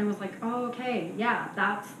it, then I was like, oh, okay, yeah,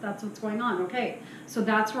 that's what's going on. Okay, so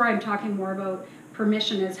that's where I'm talking more about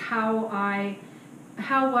permission, is how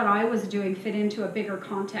what I was doing fit into a bigger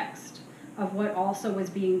context of what also was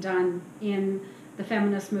being done in the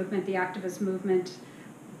feminist movement, the activist movement,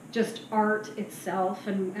 just art itself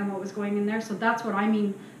and what was going in there. So that's what I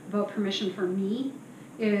mean about permission for me,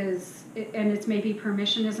 is, and it's maybe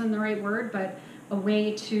permission isn't the right word, but a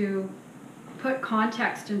way to put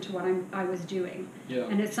context into what I was doing. Yeah.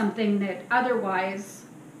 And it's something that otherwise,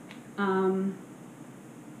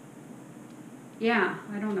 yeah,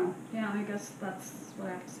 I don't know. Yeah, I guess that's what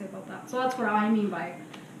I have to say about that. So that's what I mean by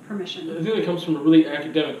permission. I think it comes from a really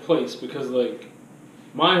academic place, because like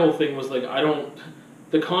my whole thing was like,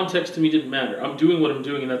 the context to me didn't matter. I'm doing what I'm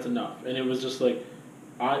doing, and that's enough. And it was just like,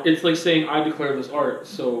 it's like saying I declare this art,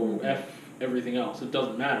 so F everything else. It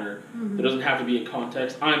doesn't matter. Mm-hmm. There doesn't have to be a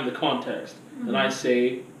context. I'm the context. Mm-hmm. And I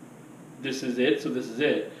say, this is it, so this is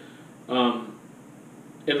it. And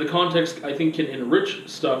the context, I think, can enrich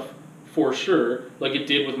stuff for sure, like it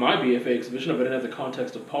did with my BFA exhibition. If I didn't have the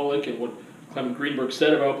context of Pollock and what Clement Greenberg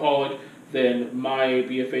said about Pollock, then my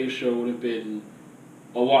BFA show would have been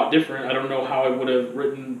a lot different. I don't know how I would have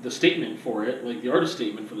written the statement for it, like the artist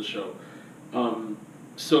statement for the show.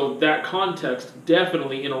 So that context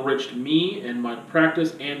definitely enriched me and my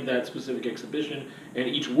practice and that specific exhibition and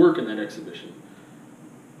each work in that exhibition.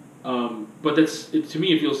 But to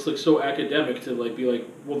me, it feels like so academic to like be like,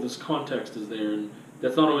 well, this context is there, and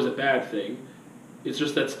that's not always a bad thing. It's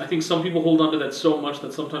just that I think some people hold on to that so much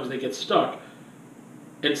that sometimes they get stuck,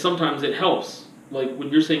 and sometimes it helps. Like when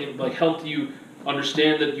you're saying it like helped you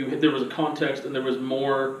understand that there was a context and there was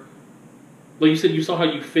more. Like you said, you saw how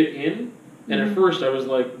you fit in, and at first I was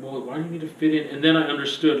like, well, why do you need to fit in? And then I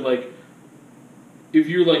understood like, if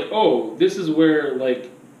you're like, oh, this is where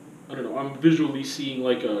like, I don't know, I'm visually seeing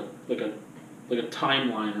like a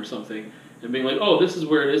timeline or something, and being like, oh, this is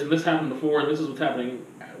where it is, and this happened before, and this is what's happening.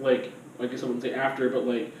 Like, I guess I wouldn't say after, but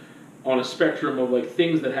like on a spectrum of like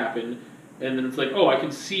things that happen, and then it's like, oh, I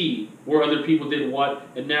can see where other people did what,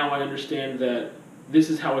 and now I understand that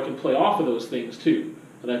this is how I can play off of those things too,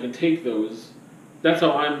 and I can take those. That's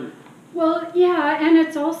how I'm. Well, yeah, and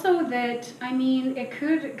it's also that, I mean, it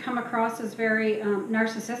could come across as very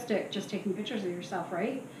narcissistic, just taking pictures of yourself,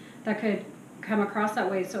 right? That could come across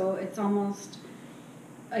that way, so it's almost,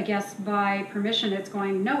 I guess, by permission, it's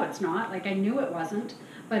going, no, it's not. Like, I knew it wasn't,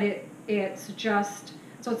 but it's just,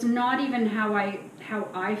 so it's not even how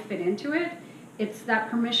I fit into it. It's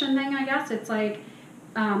that permission thing, I guess. It's like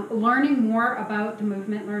learning more about the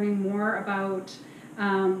movement, learning more about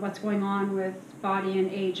what's going on with body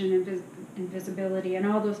and age and invisibility and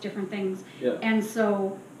all those different things. Yeah. And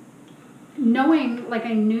so knowing, like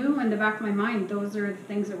I knew in the back of my mind, those are the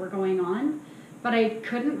things that were going on, but I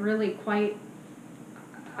couldn't really quite,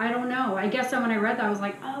 I don't know. I guess that when I read that, I was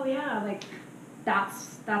like, oh yeah, like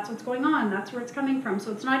that's what's going on. That's where it's coming from.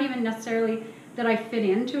 So it's not even necessarily that I fit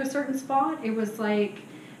into a certain spot. It was like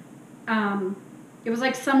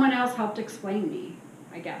someone else helped explain me,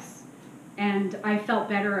 I guess. And I felt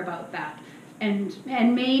better about that. And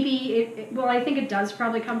maybe, well, I think it does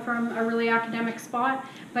probably come from a really academic spot,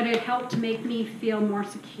 but it helped make me feel more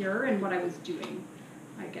secure in what I was doing,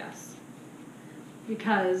 I guess.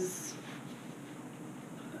 Because,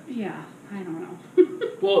 yeah, I don't know.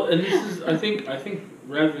 Well, and this is, I think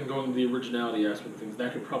rather than going to the originality aspect of things,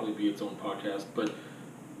 that could probably be its own podcast, but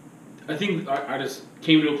I think I just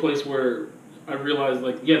came to a place where I realized,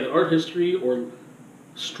 like, yeah, the art history or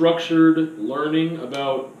structured learning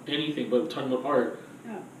about anything, but talking about art,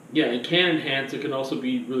 yeah, it can enhance. It can also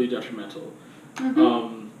be really detrimental.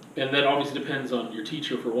 Mm-hmm. And that obviously depends on your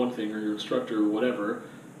teacher for one thing, or your instructor, or whatever.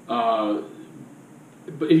 But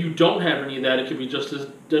if you don't have any of that, it can be just as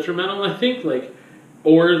detrimental, I think, like,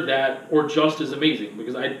 or just as amazing.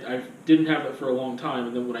 Because I didn't have that for a long time,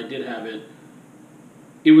 and then when I did have it,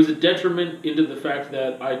 it was a detriment into the fact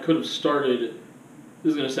that I could have started.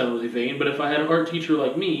 This is going to sound really vain, but if I had an art teacher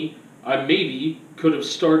like me, I maybe could have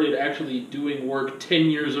started actually doing work 10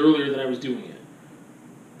 years earlier than I was doing it.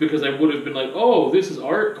 Because I would have been like, oh, this is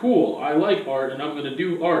art? Cool. I like art, and I'm going to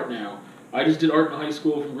do art now. I just did art in high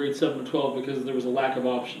school from grade 7 to 12 because there was a lack of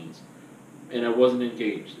options. And I wasn't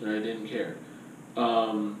engaged, and I didn't care.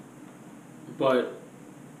 But,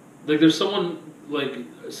 like, there's someone that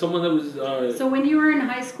was... So when you were in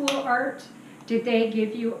high school art, did they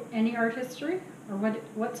give you any art history? Or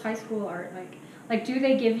what's high school art like? Like, do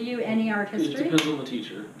they give you any art history? It depends on the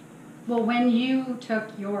teacher. Well, when you took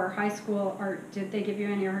your high school art, did they give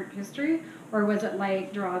you any art history? Or was it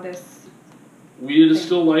like, draw this? We did a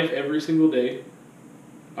still life every single day.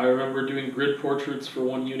 I remember doing grid portraits for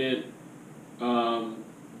one unit.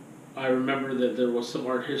 I remember that there was some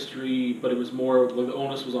art history, but it was more, like, the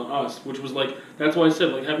onus was on us, which was like, that's why I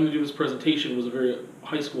said, like, having to do this presentation was a very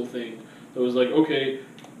high school thing. It was like, okay,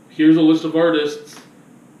 here's a list of artists.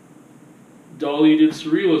 Dali did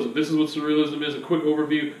Surrealism. This is what Surrealism is. A quick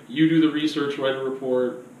overview. You do the research, write a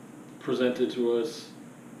report, present it to us.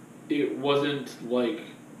 It wasn't like...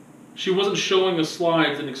 She wasn't showing us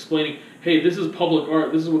slides and explaining, hey, this is public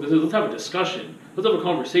art. This is what this is. Let's have a discussion. Let's have a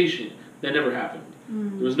conversation. That never happened.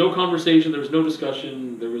 Mm. There was no conversation. There was no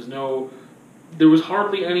discussion. There was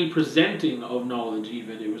hardly any presenting of knowledge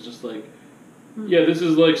even. It was just like... Yeah, this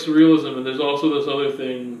is like Surrealism, and there's also this other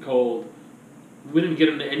thing called... We didn't get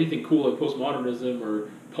into anything cool like postmodernism or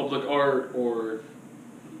public art or...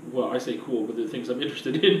 Well, I say cool, but the things I'm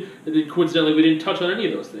interested in. And then coincidentally, we didn't touch on any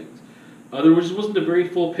of those things. There just wasn't a very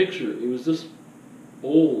full picture. It was just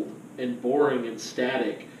old and boring and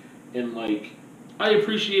static. And, like, I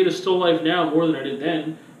appreciate a still life now more than I did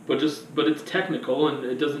then, but it's technical, and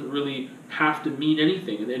it doesn't really have to mean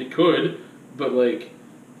anything. And it could, but, like...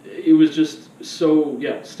 It was just so,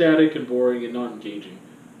 yeah, static and boring and not engaging.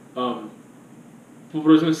 But what I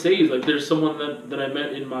was going to say is, like, there's someone that I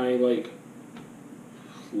met in my, like,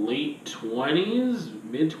 late 20s,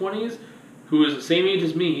 mid-20s, who is the same age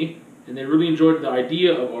as me, and they really enjoyed the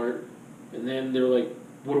idea of art, and then they're like,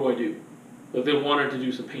 what do I do? Like, they wanted to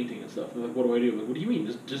do some painting and stuff. They're like, what do I do? I'm like, what do you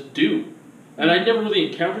mean? Just do. And I never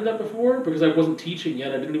really encountered that before because I wasn't teaching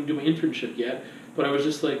yet. I didn't even do my internship yet. But I was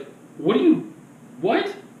just like,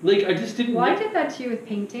 what? Like, I just didn't. Well, I did that to you with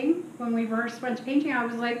painting. When we first went to painting, I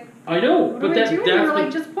was like, I know, what but do I do? that's You were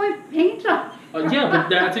like, just paint on. yeah, but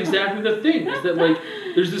that's exactly the thing. Is that, like,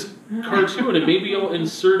 there's this cartoon, and maybe I'll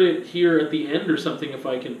insert it here at the end or something if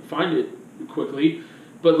I can find it quickly.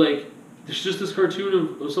 But, like, there's just this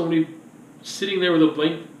cartoon of somebody sitting there with a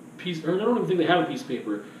blank piece, or I don't even think they have a piece of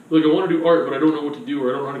paper. Like, I want to do art, but I don't know what to do, or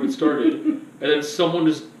I don't know how to get started. And then someone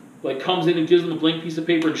just, like, comes in and gives them a blank piece of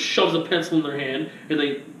paper and shoves a pencil in their hand, and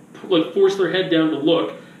they, like, force their head down to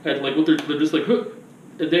look at, like, what they're just like, huh,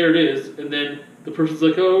 and there it is. And then the person's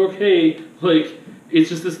like, oh, okay. Like, it's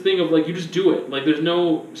just this thing of, like, you just do it. Like, there's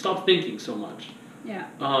no, stop thinking so much. Yeah.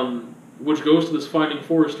 Which goes to this Finding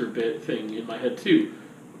Forrester bit thing in my head, too.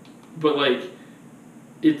 But, like,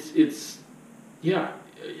 it's yeah,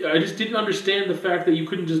 I just didn't understand the fact that you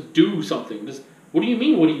couldn't just do something. Just, what do you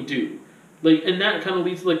mean, what do you do? Like, and that kind of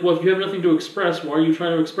leads to, like, well, if you have nothing to express, why are you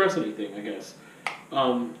trying to express anything, I guess?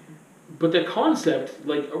 But that concept,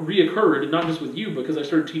 like, reoccurred, and not just with you, because I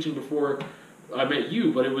started teaching before I met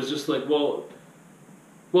you, but it was just like, well,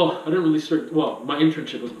 I didn't really start, well, my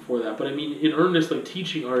internship was before that, but I mean, in earnest, like,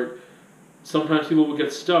 teaching art, sometimes people will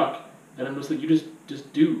get stuck, and I'm just like, you just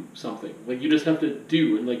do something. Like, you just have to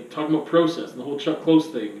do, and, like, talking about process, and the whole Chuck Close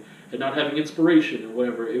thing, and not having inspiration, or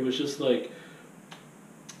whatever, it was just, like,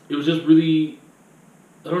 it was just really,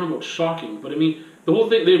 I don't know about shocking, but I mean, the whole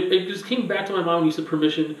thing, it just came back to my mind when you said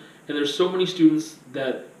permission, and there's so many students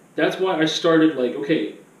that's why I started, like,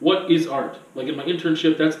 okay, what is art? Like, in my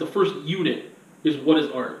internship, that's the first unit, is what is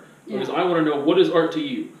art? Because I want to know, what is art to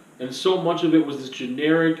you? And so much of it was this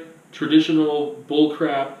generic, traditional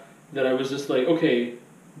bullcrap that I was just like, okay,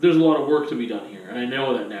 there's a lot of work to be done here, and I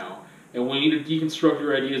know that now. And we need to deconstruct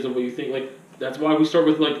your ideas of what you think. Like, that's why we start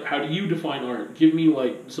with, like, how do you define art? Give me,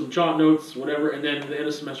 like, some jot notes, whatever, and then at the end of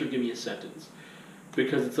the semester, give me a sentence.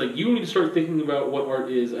 Because it's like, you need to start thinking about what art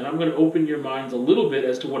is, and I'm going to open your minds a little bit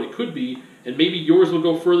as to what it could be, and maybe yours will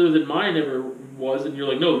go further than mine ever was, and you're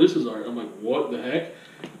like, no, this is art. I'm like, what the heck?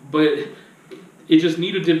 But it just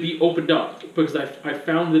needed to be opened up, because I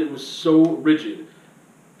found that it was so rigid.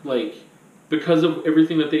 Like, because of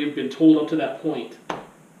everything that they've been told up to that point,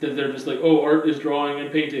 that they're just like, oh, art is drawing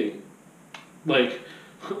and painting. Like,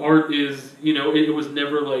 art is, you know, it was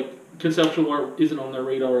never like, conceptual art isn't on their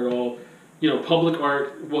radar at all. You know, public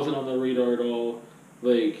art wasn't on their radar at all.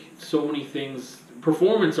 Like, so many things,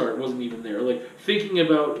 performance art wasn't even there. Like, thinking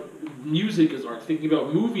about music as art, thinking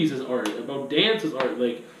about movies as art, about dance as art,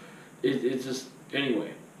 like, it's just,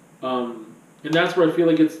 anyway. And that's where I feel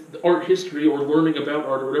like it's art history or learning about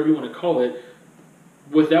art or whatever you want to call it.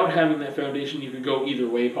 Without having that foundation, you could go either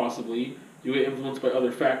way, possibly. You get influenced by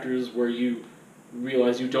other factors where you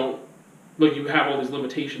realize you don't, like, you have all these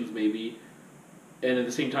limitations maybe, and at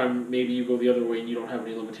the same time, maybe you go the other way and you don't have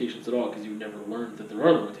any limitations at all because you've never learned that there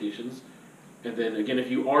are limitations. And then again,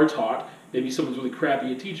 if you are taught, maybe someone's really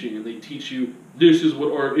crappy at teaching and they teach you, this is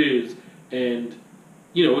what art is, and,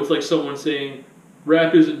 you know, it's like someone saying,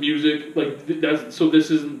 rap isn't music, like, so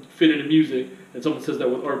this isn't fit into music, and someone says that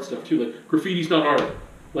with art stuff too, like, graffiti's not art.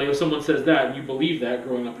 Like, if someone says that and you believe that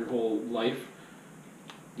growing up your whole life,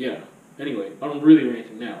 yeah. Anyway, I'm really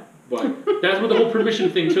ranting now. But that's what the whole permission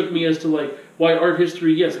thing took me as to, like, why art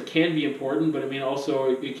history, yes, it can be important, but I mean,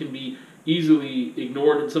 also, it can be easily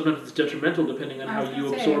ignored, and sometimes it's detrimental depending on how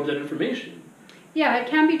you absorb that information. Yeah, it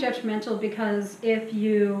can be detrimental because if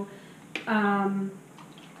you,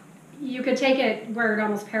 you could take it where it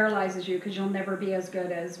almost paralyzes you because you'll never be as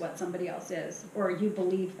good as what somebody else is, or you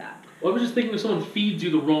believe that. Well, I was just thinking if someone feeds you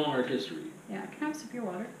the wrong art history. Yeah, can I have some pure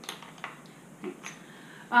water? Thanks.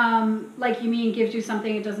 Like, you mean gives you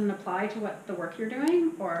something it doesn't apply to what the work you're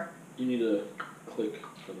doing, or? You need to click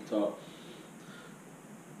from the top.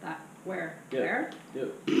 That, where? Yeah. Where? Yeah.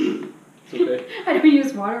 It's okay. I don't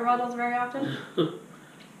use water bottles very often.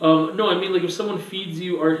 No, I mean, like, if someone feeds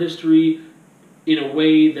you art history in a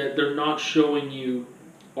way that they're not showing you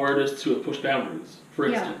artists who have pushed boundaries, for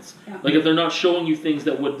instance. Yeah. Like, if they're not showing you things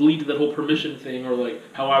that would lead to that whole permission thing, or, like,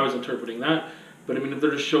 how I was interpreting that, but, I mean, if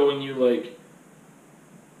they're just showing you, like,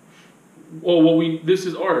 oh, well, this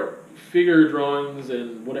is art, figure drawings,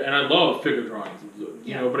 and I love figure drawings,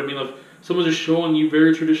 you know, but I mean, if someone's just showing you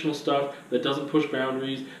very traditional stuff that doesn't push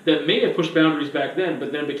boundaries, that may have pushed boundaries back then,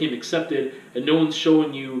 but then became accepted, and no one's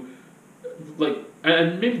showing you, like,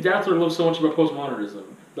 and maybe that's what I love so much about postmodernism.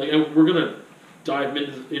 Like, we're gonna dive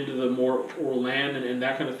into the more Orlan and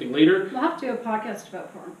that kind of thing later. We'll have to do a podcast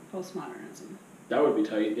about postmodernism. That would be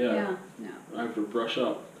tight. Yeah. Yeah. I have to brush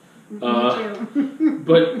up. Me too.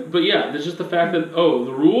 but yeah, there's just the fact that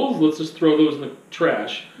the rules, let's just throw those in the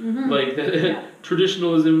trash. Like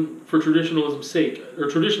traditionalism for traditionalism's sake, or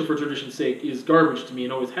tradition for tradition's sake, is garbage to me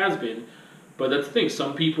and always has been. But that's the thing.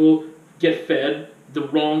 Some people get fed the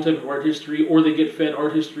wrong type of art history, or they get fed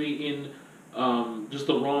art history in just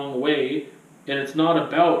the wrong way. And it's not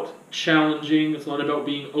about challenging, it's not about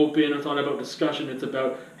being open, it's not about discussion, it's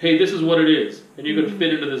about, hey, this is what it is, and you're going to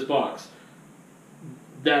fit into this box.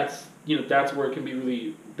 That's where it can be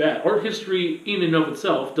really bad. Art history in and of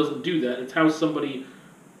itself doesn't do that. It's how somebody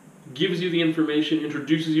gives you the information,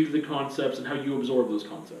 introduces you to the concepts, and how you absorb those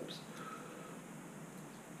concepts.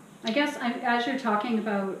 I guess as you're talking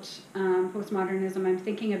about postmodernism, I'm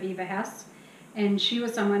thinking of Eva Hess, and she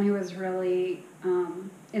was someone who was really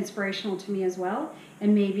inspirational to me as well,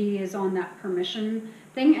 and maybe is on that permission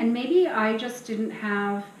thing. And maybe I just didn't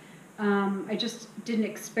have, I just didn't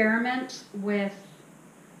experiment with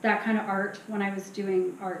that kind of art when I was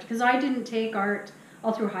doing art, because I didn't take art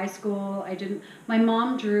all through high school. My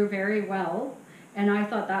mom drew very well, and I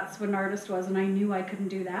thought that's what an artist was, and I knew I couldn't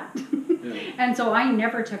do that. Yeah. And so I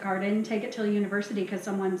never took art. I didn't take it till university because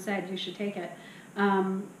someone said you should take it.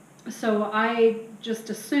 So I just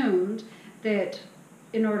assumed that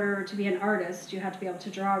in order to be an artist, you had to be able to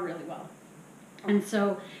draw really well. And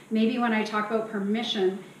so maybe when I talk about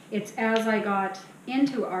permission, it's as I got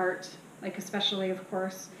into art, like especially, of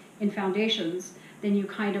course, in foundations, then you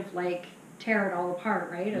kind of like tear it all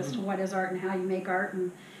apart, right? As to what is art and how you make art.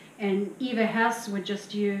 And Eva Hess would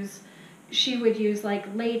just she would use like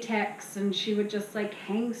latex, and she would just like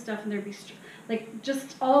hang stuff, and there'd be like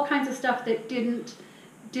just all kinds of stuff that didn't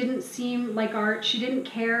seem like art. She didn't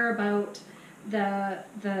care about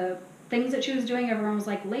the things that she was doing. Everyone was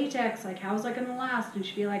like, latex, like how's that gonna last? And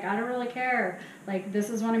she'd be like, I don't really care, like this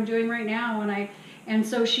is what I'm doing right now. And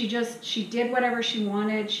so she did whatever she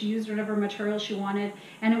wanted, she used whatever material she wanted,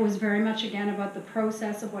 and it was very much again about the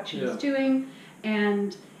process of what she was doing.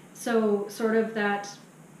 And so sort of that,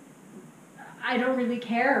 I don't really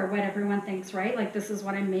care what everyone thinks, right? Like this is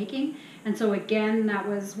what I'm making. And so again, that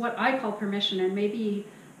was what I call permission, and maybe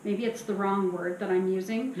it's the wrong word that I'm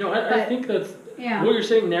using. No, I think that's what you're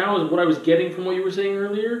saying now is what I was getting from what you were saying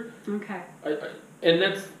earlier. Okay.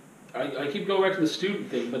 I keep going back to the student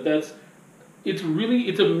thing, but it's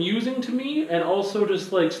amusing to me, and also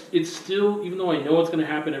just like it's still, even though I know it's going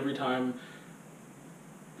to happen every time.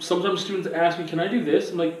 Sometimes students ask me, "Can I do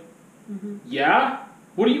this?" I'm like, "Yeah."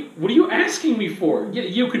 What are you asking me for? Yeah,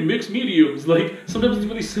 you can mix mediums. Like sometimes it's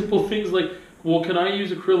really simple things like, well, can I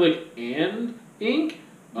use acrylic and ink?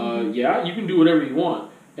 Yeah, you can do whatever you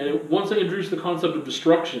want. And once I introduce the concept of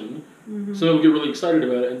destruction, some people get really excited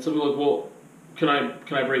about it, and some people are like, well, can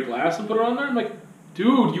I break glass and put it on there? I'm like,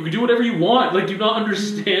 dude, you can do whatever you want. Like, do you not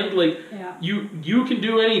understand? Like, you can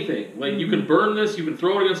do anything. Like, you can burn this, you can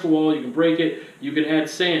throw it against a wall, you can break it, you can add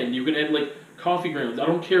sand, you can add like coffee grounds. I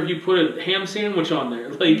don't care if you put a ham sandwich on there.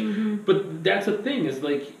 Like, but that's the thing is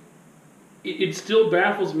like, it still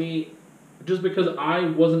baffles me, just because I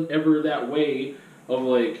wasn't ever that way of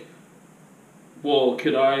like, well,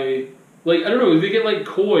 could I? Like, I don't know. They get like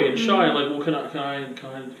coy and shy. Like, well, can I try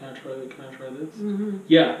this?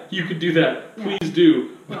 Yeah, you could do that. Please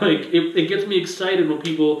do. Like, it gets me excited when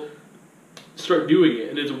people start doing it,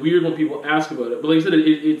 and it's weird when people ask about it. But like I said,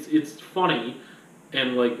 it's funny.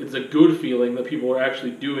 And like it's a good feeling that people are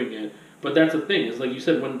actually doing it. But that's the thing, is like you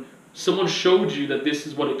said, when someone showed you that this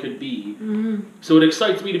is what it could be. So it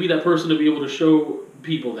excites me to be that person to be able to show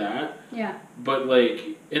people that. Yeah. But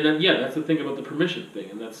like, and then that's the thing about the permission thing,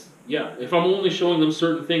 and that's if I'm only showing them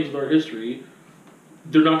certain things with art history,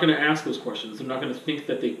 they're not going to ask those questions. They're not going to think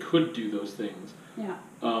that they could do those things. Yeah.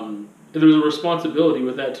 And there's a responsibility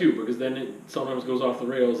with that too, because then it sometimes goes off the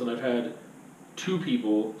rails, and I've had two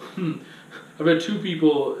people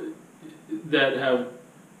that have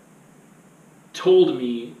told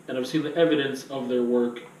me, and I've seen the evidence of their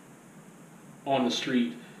work on the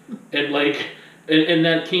street, and like, and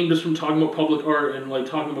that came just from talking about public art and like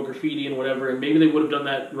talking about graffiti and whatever, and maybe they would have done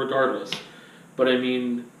that regardless. But I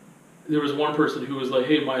mean, there was one person who was like,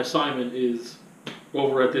 "Hey, my assignment is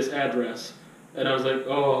over at this address," and I was like,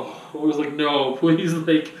 "Oh," I was like, "No, please,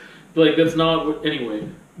 like that's not what." Anyway,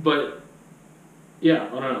 but yeah,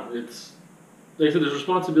 I don't know. It's like I said, there's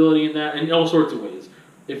responsibility in that, in all sorts of ways.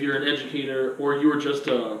 If you're an educator, or you're just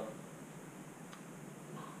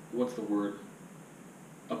what's the word?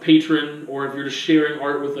 A patron, or if you're just sharing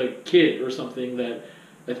art with a kid or something, that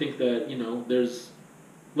I think that, there's,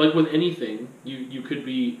 like with anything, you could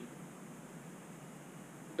be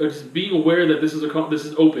just being aware that this is this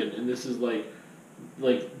is open and this is like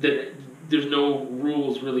that. There's no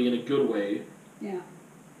rules really in a good way. Yeah.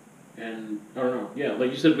 And I don't know. Yeah, like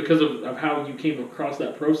you said, because of how you came across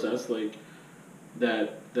that process, like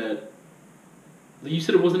that you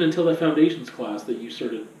said it wasn't until that foundations class that you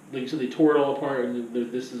started, like you said, they tore it all apart and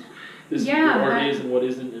this is what art is and what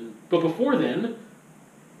isn't. And but before then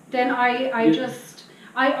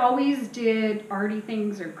I always did arty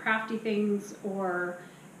things or crafty things, or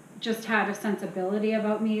just had a sensibility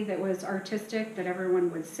about me that was artistic, that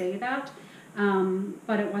everyone would say that.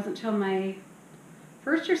 But it wasn't till my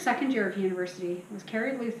first or second year of university, it was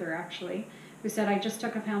Carrie Luther actually, who said, I just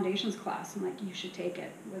took a foundations class. I'm like, you should take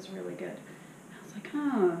it. It was really good. I was like,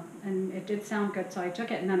 oh, and it did sound good, so I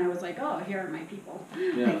took it. And then I was like, oh, here are my people.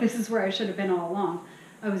 Yeah. Like, this is where I should have been all along.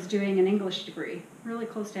 I was doing an English degree, really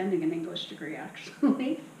close to ending an English degree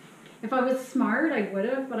actually. If I was smart, I would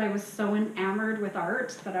have, but I was so enamored with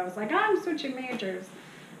art that I was like, I'm switching majors.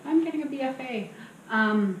 I'm getting a BFA.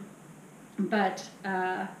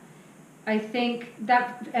 I think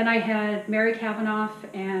that, and I had Mary Kavanaugh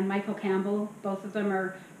and Michael Campbell. Both of them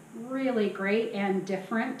are really great and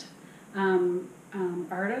different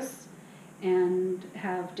artists and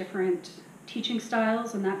have different teaching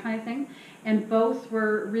styles and that kind of thing. And both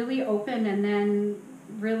were really open and then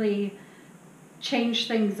really change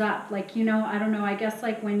things up. Like, you know, I don't know, I guess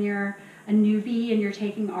like when you're a newbie and you're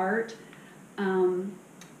taking art, you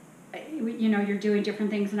know, you're doing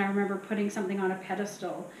different things. And I remember putting something on a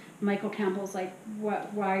pedestal. Michael Campbell's like,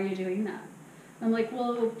 why are you doing that? I'm like,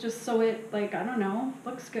 well, just so it, like, I don't know,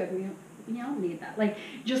 looks good. You don't need that. Like,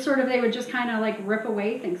 just sort of, they would just kind of like rip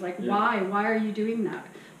away things. Like, yeah. Why are you doing that?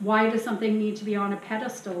 Why does something need to be on a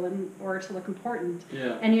pedestal in order to look important?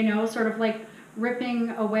 Yeah. And, you know, sort of like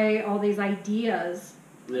ripping away all these ideas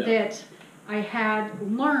that I had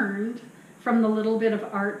learned from the little bit of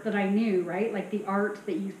art that I knew, right? Like the art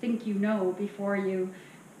that you think you know before you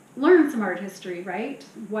learn some art history, right?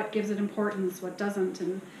 What gives it importance, what doesn't,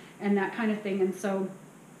 and that kind of thing. And so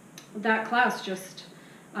that class just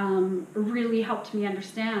really helped me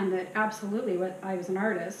understand that absolutely I was an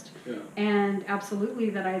artist, and absolutely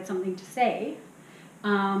that I had something to say.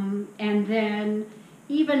 And then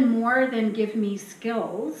even more than give me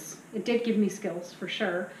skills, it did give me skills for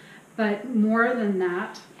sure, but more than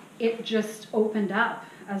that, it just opened up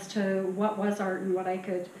as to what was art and what I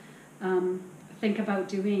could think about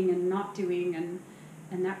doing and not doing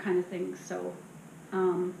and that kind of thing. So,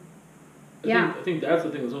 I think that's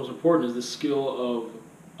the thing that's most important, is the skill of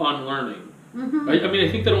unlearning. Mm-hmm. I mean,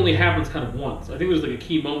 I think that only happens kind of once. I think there's like a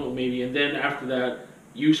key moment maybe, and then after that,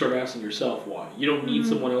 you start asking yourself why. You don't need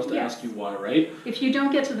someone else to ask you why, right? If you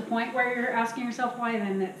don't get to the point where you're asking yourself why,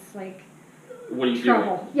 then it's like, what are you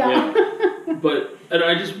trouble. doing? Yeah. But, and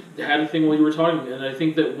I just had a thing while you were talking, and I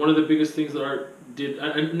think that one of the biggest things that art did,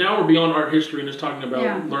 and now we're beyond art history and just talking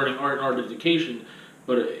about learning art and art education,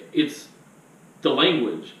 but it's the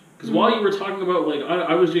language. Because while you were talking about, like,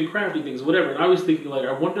 I was doing crafty things, whatever, and I was thinking, like,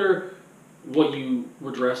 I wonder what you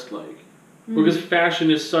were dressed like. Because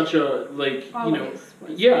fashion is such a, like, always,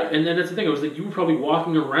 you know, and then that's the thing, I was like, you were probably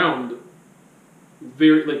walking around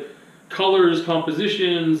very, like, colors,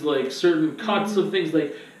 compositions, like, certain cuts of things,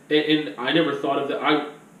 like, and I never thought of that.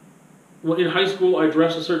 In high school, I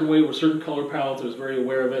dressed a certain way with certain color palettes, I was very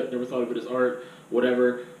aware of it, never thought of it as art,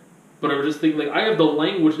 whatever. But I was just thinking, like, I have the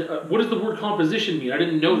language. What does the word composition mean? I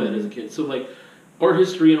didn't know that as a kid. So, like, art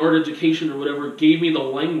history and art education or whatever gave me the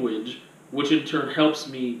language, which in turn helps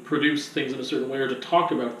me produce things in a certain way or to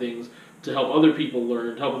talk about things to help other people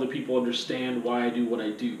learn, to help other people understand why I do what I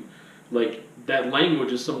do. Like, that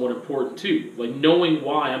language is somewhat important, too. Like, knowing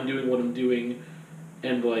why I'm doing what I'm doing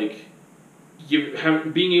and, like,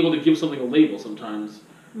 being able to give something a label sometimes.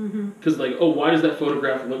 Because, like, oh, why does that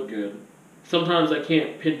photograph look good? Sometimes I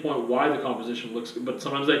can't pinpoint why the composition looks good, but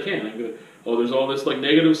sometimes I can. I go, oh, there's all this, like,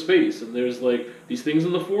 negative space, and there's, like, these things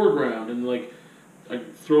in the foreground, and, like, I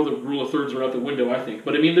throw the rule of thirds right out the window, I think.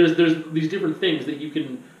 But, I mean, there's these different things that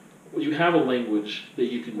you have a language that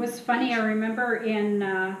you can... What's funny, I remember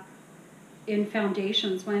in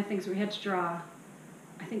foundations, one of the things we had to draw,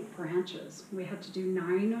 I think, branches. We had to do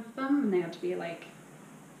 9 of them, and they had to be, like,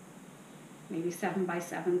 maybe 7 by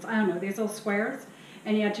 7s. I don't know, these little squares.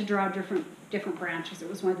 And you had to draw different branches. It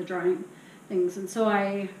was one of the drawing things. And so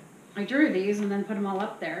I drew these and then put them all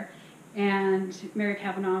up there. And Mary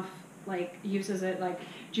Kavanaugh, like, uses it, like,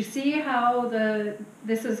 do you see how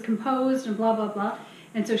this is composed and blah, blah, blah?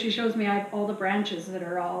 And so she shows me I have all the branches that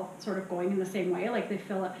are all sort of going in the same way, like they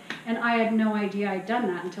fill it. And I had no idea I'd done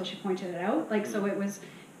that until she pointed it out. Like, so it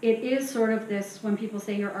is sort of this, when people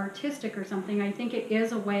say you're artistic or something, I think it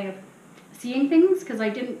is a way of seeing things because I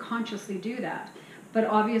didn't consciously do that. But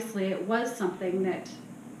obviously it was something that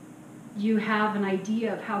you have an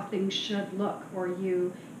idea of how things should look, or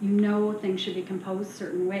you know things should be composed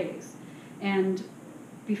certain ways. And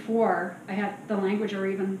before I had the language or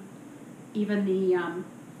even the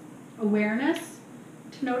awareness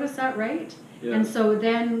to notice that, right? Yeah. And so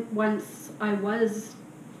then once I was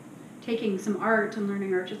taking some art and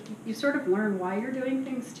learning art, just you sort of learn why you're doing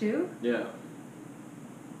things too. Yeah.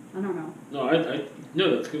 I don't know. No, I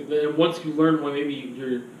no, that's good. And once you learn why maybe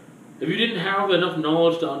if you didn't have enough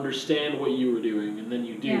knowledge to understand what you were doing, and then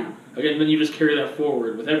you do, Yeah. again, then you just carry that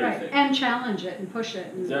forward with everything. Right. And challenge it and push it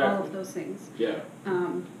and Exactly. all of those things. Yeah.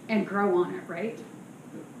 And grow on it, right?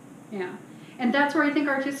 Yeah. And that's where I think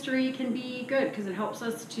art history can be good, because it helps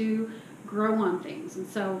us to grow on things. And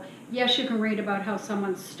so, yes, you can read about how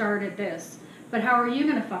someone started this, but how are you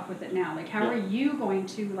going to fuck with it now? Like, how are you going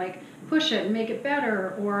to, like, push it and make it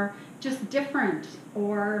better, or just different,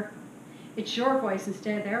 or it's your voice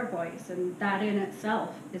instead of their voice, and that in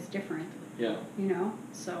itself is different. Yeah. You know?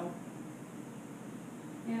 So,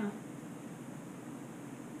 yeah.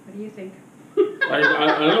 What do you think? I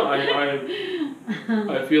don't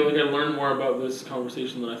know. I feel like I learned more about this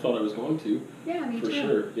conversation than I thought I was going to. Yeah, me for too.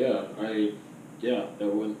 sure. Yeah,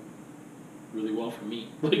 that went really well for me.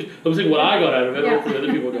 Like, I'm saying what I got out of it. Yeah. Hopefully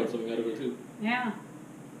other people got something out of it too. Yeah.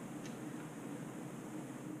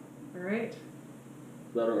 All right.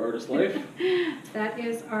 Is that our artist life? That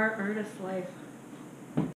is our artist life.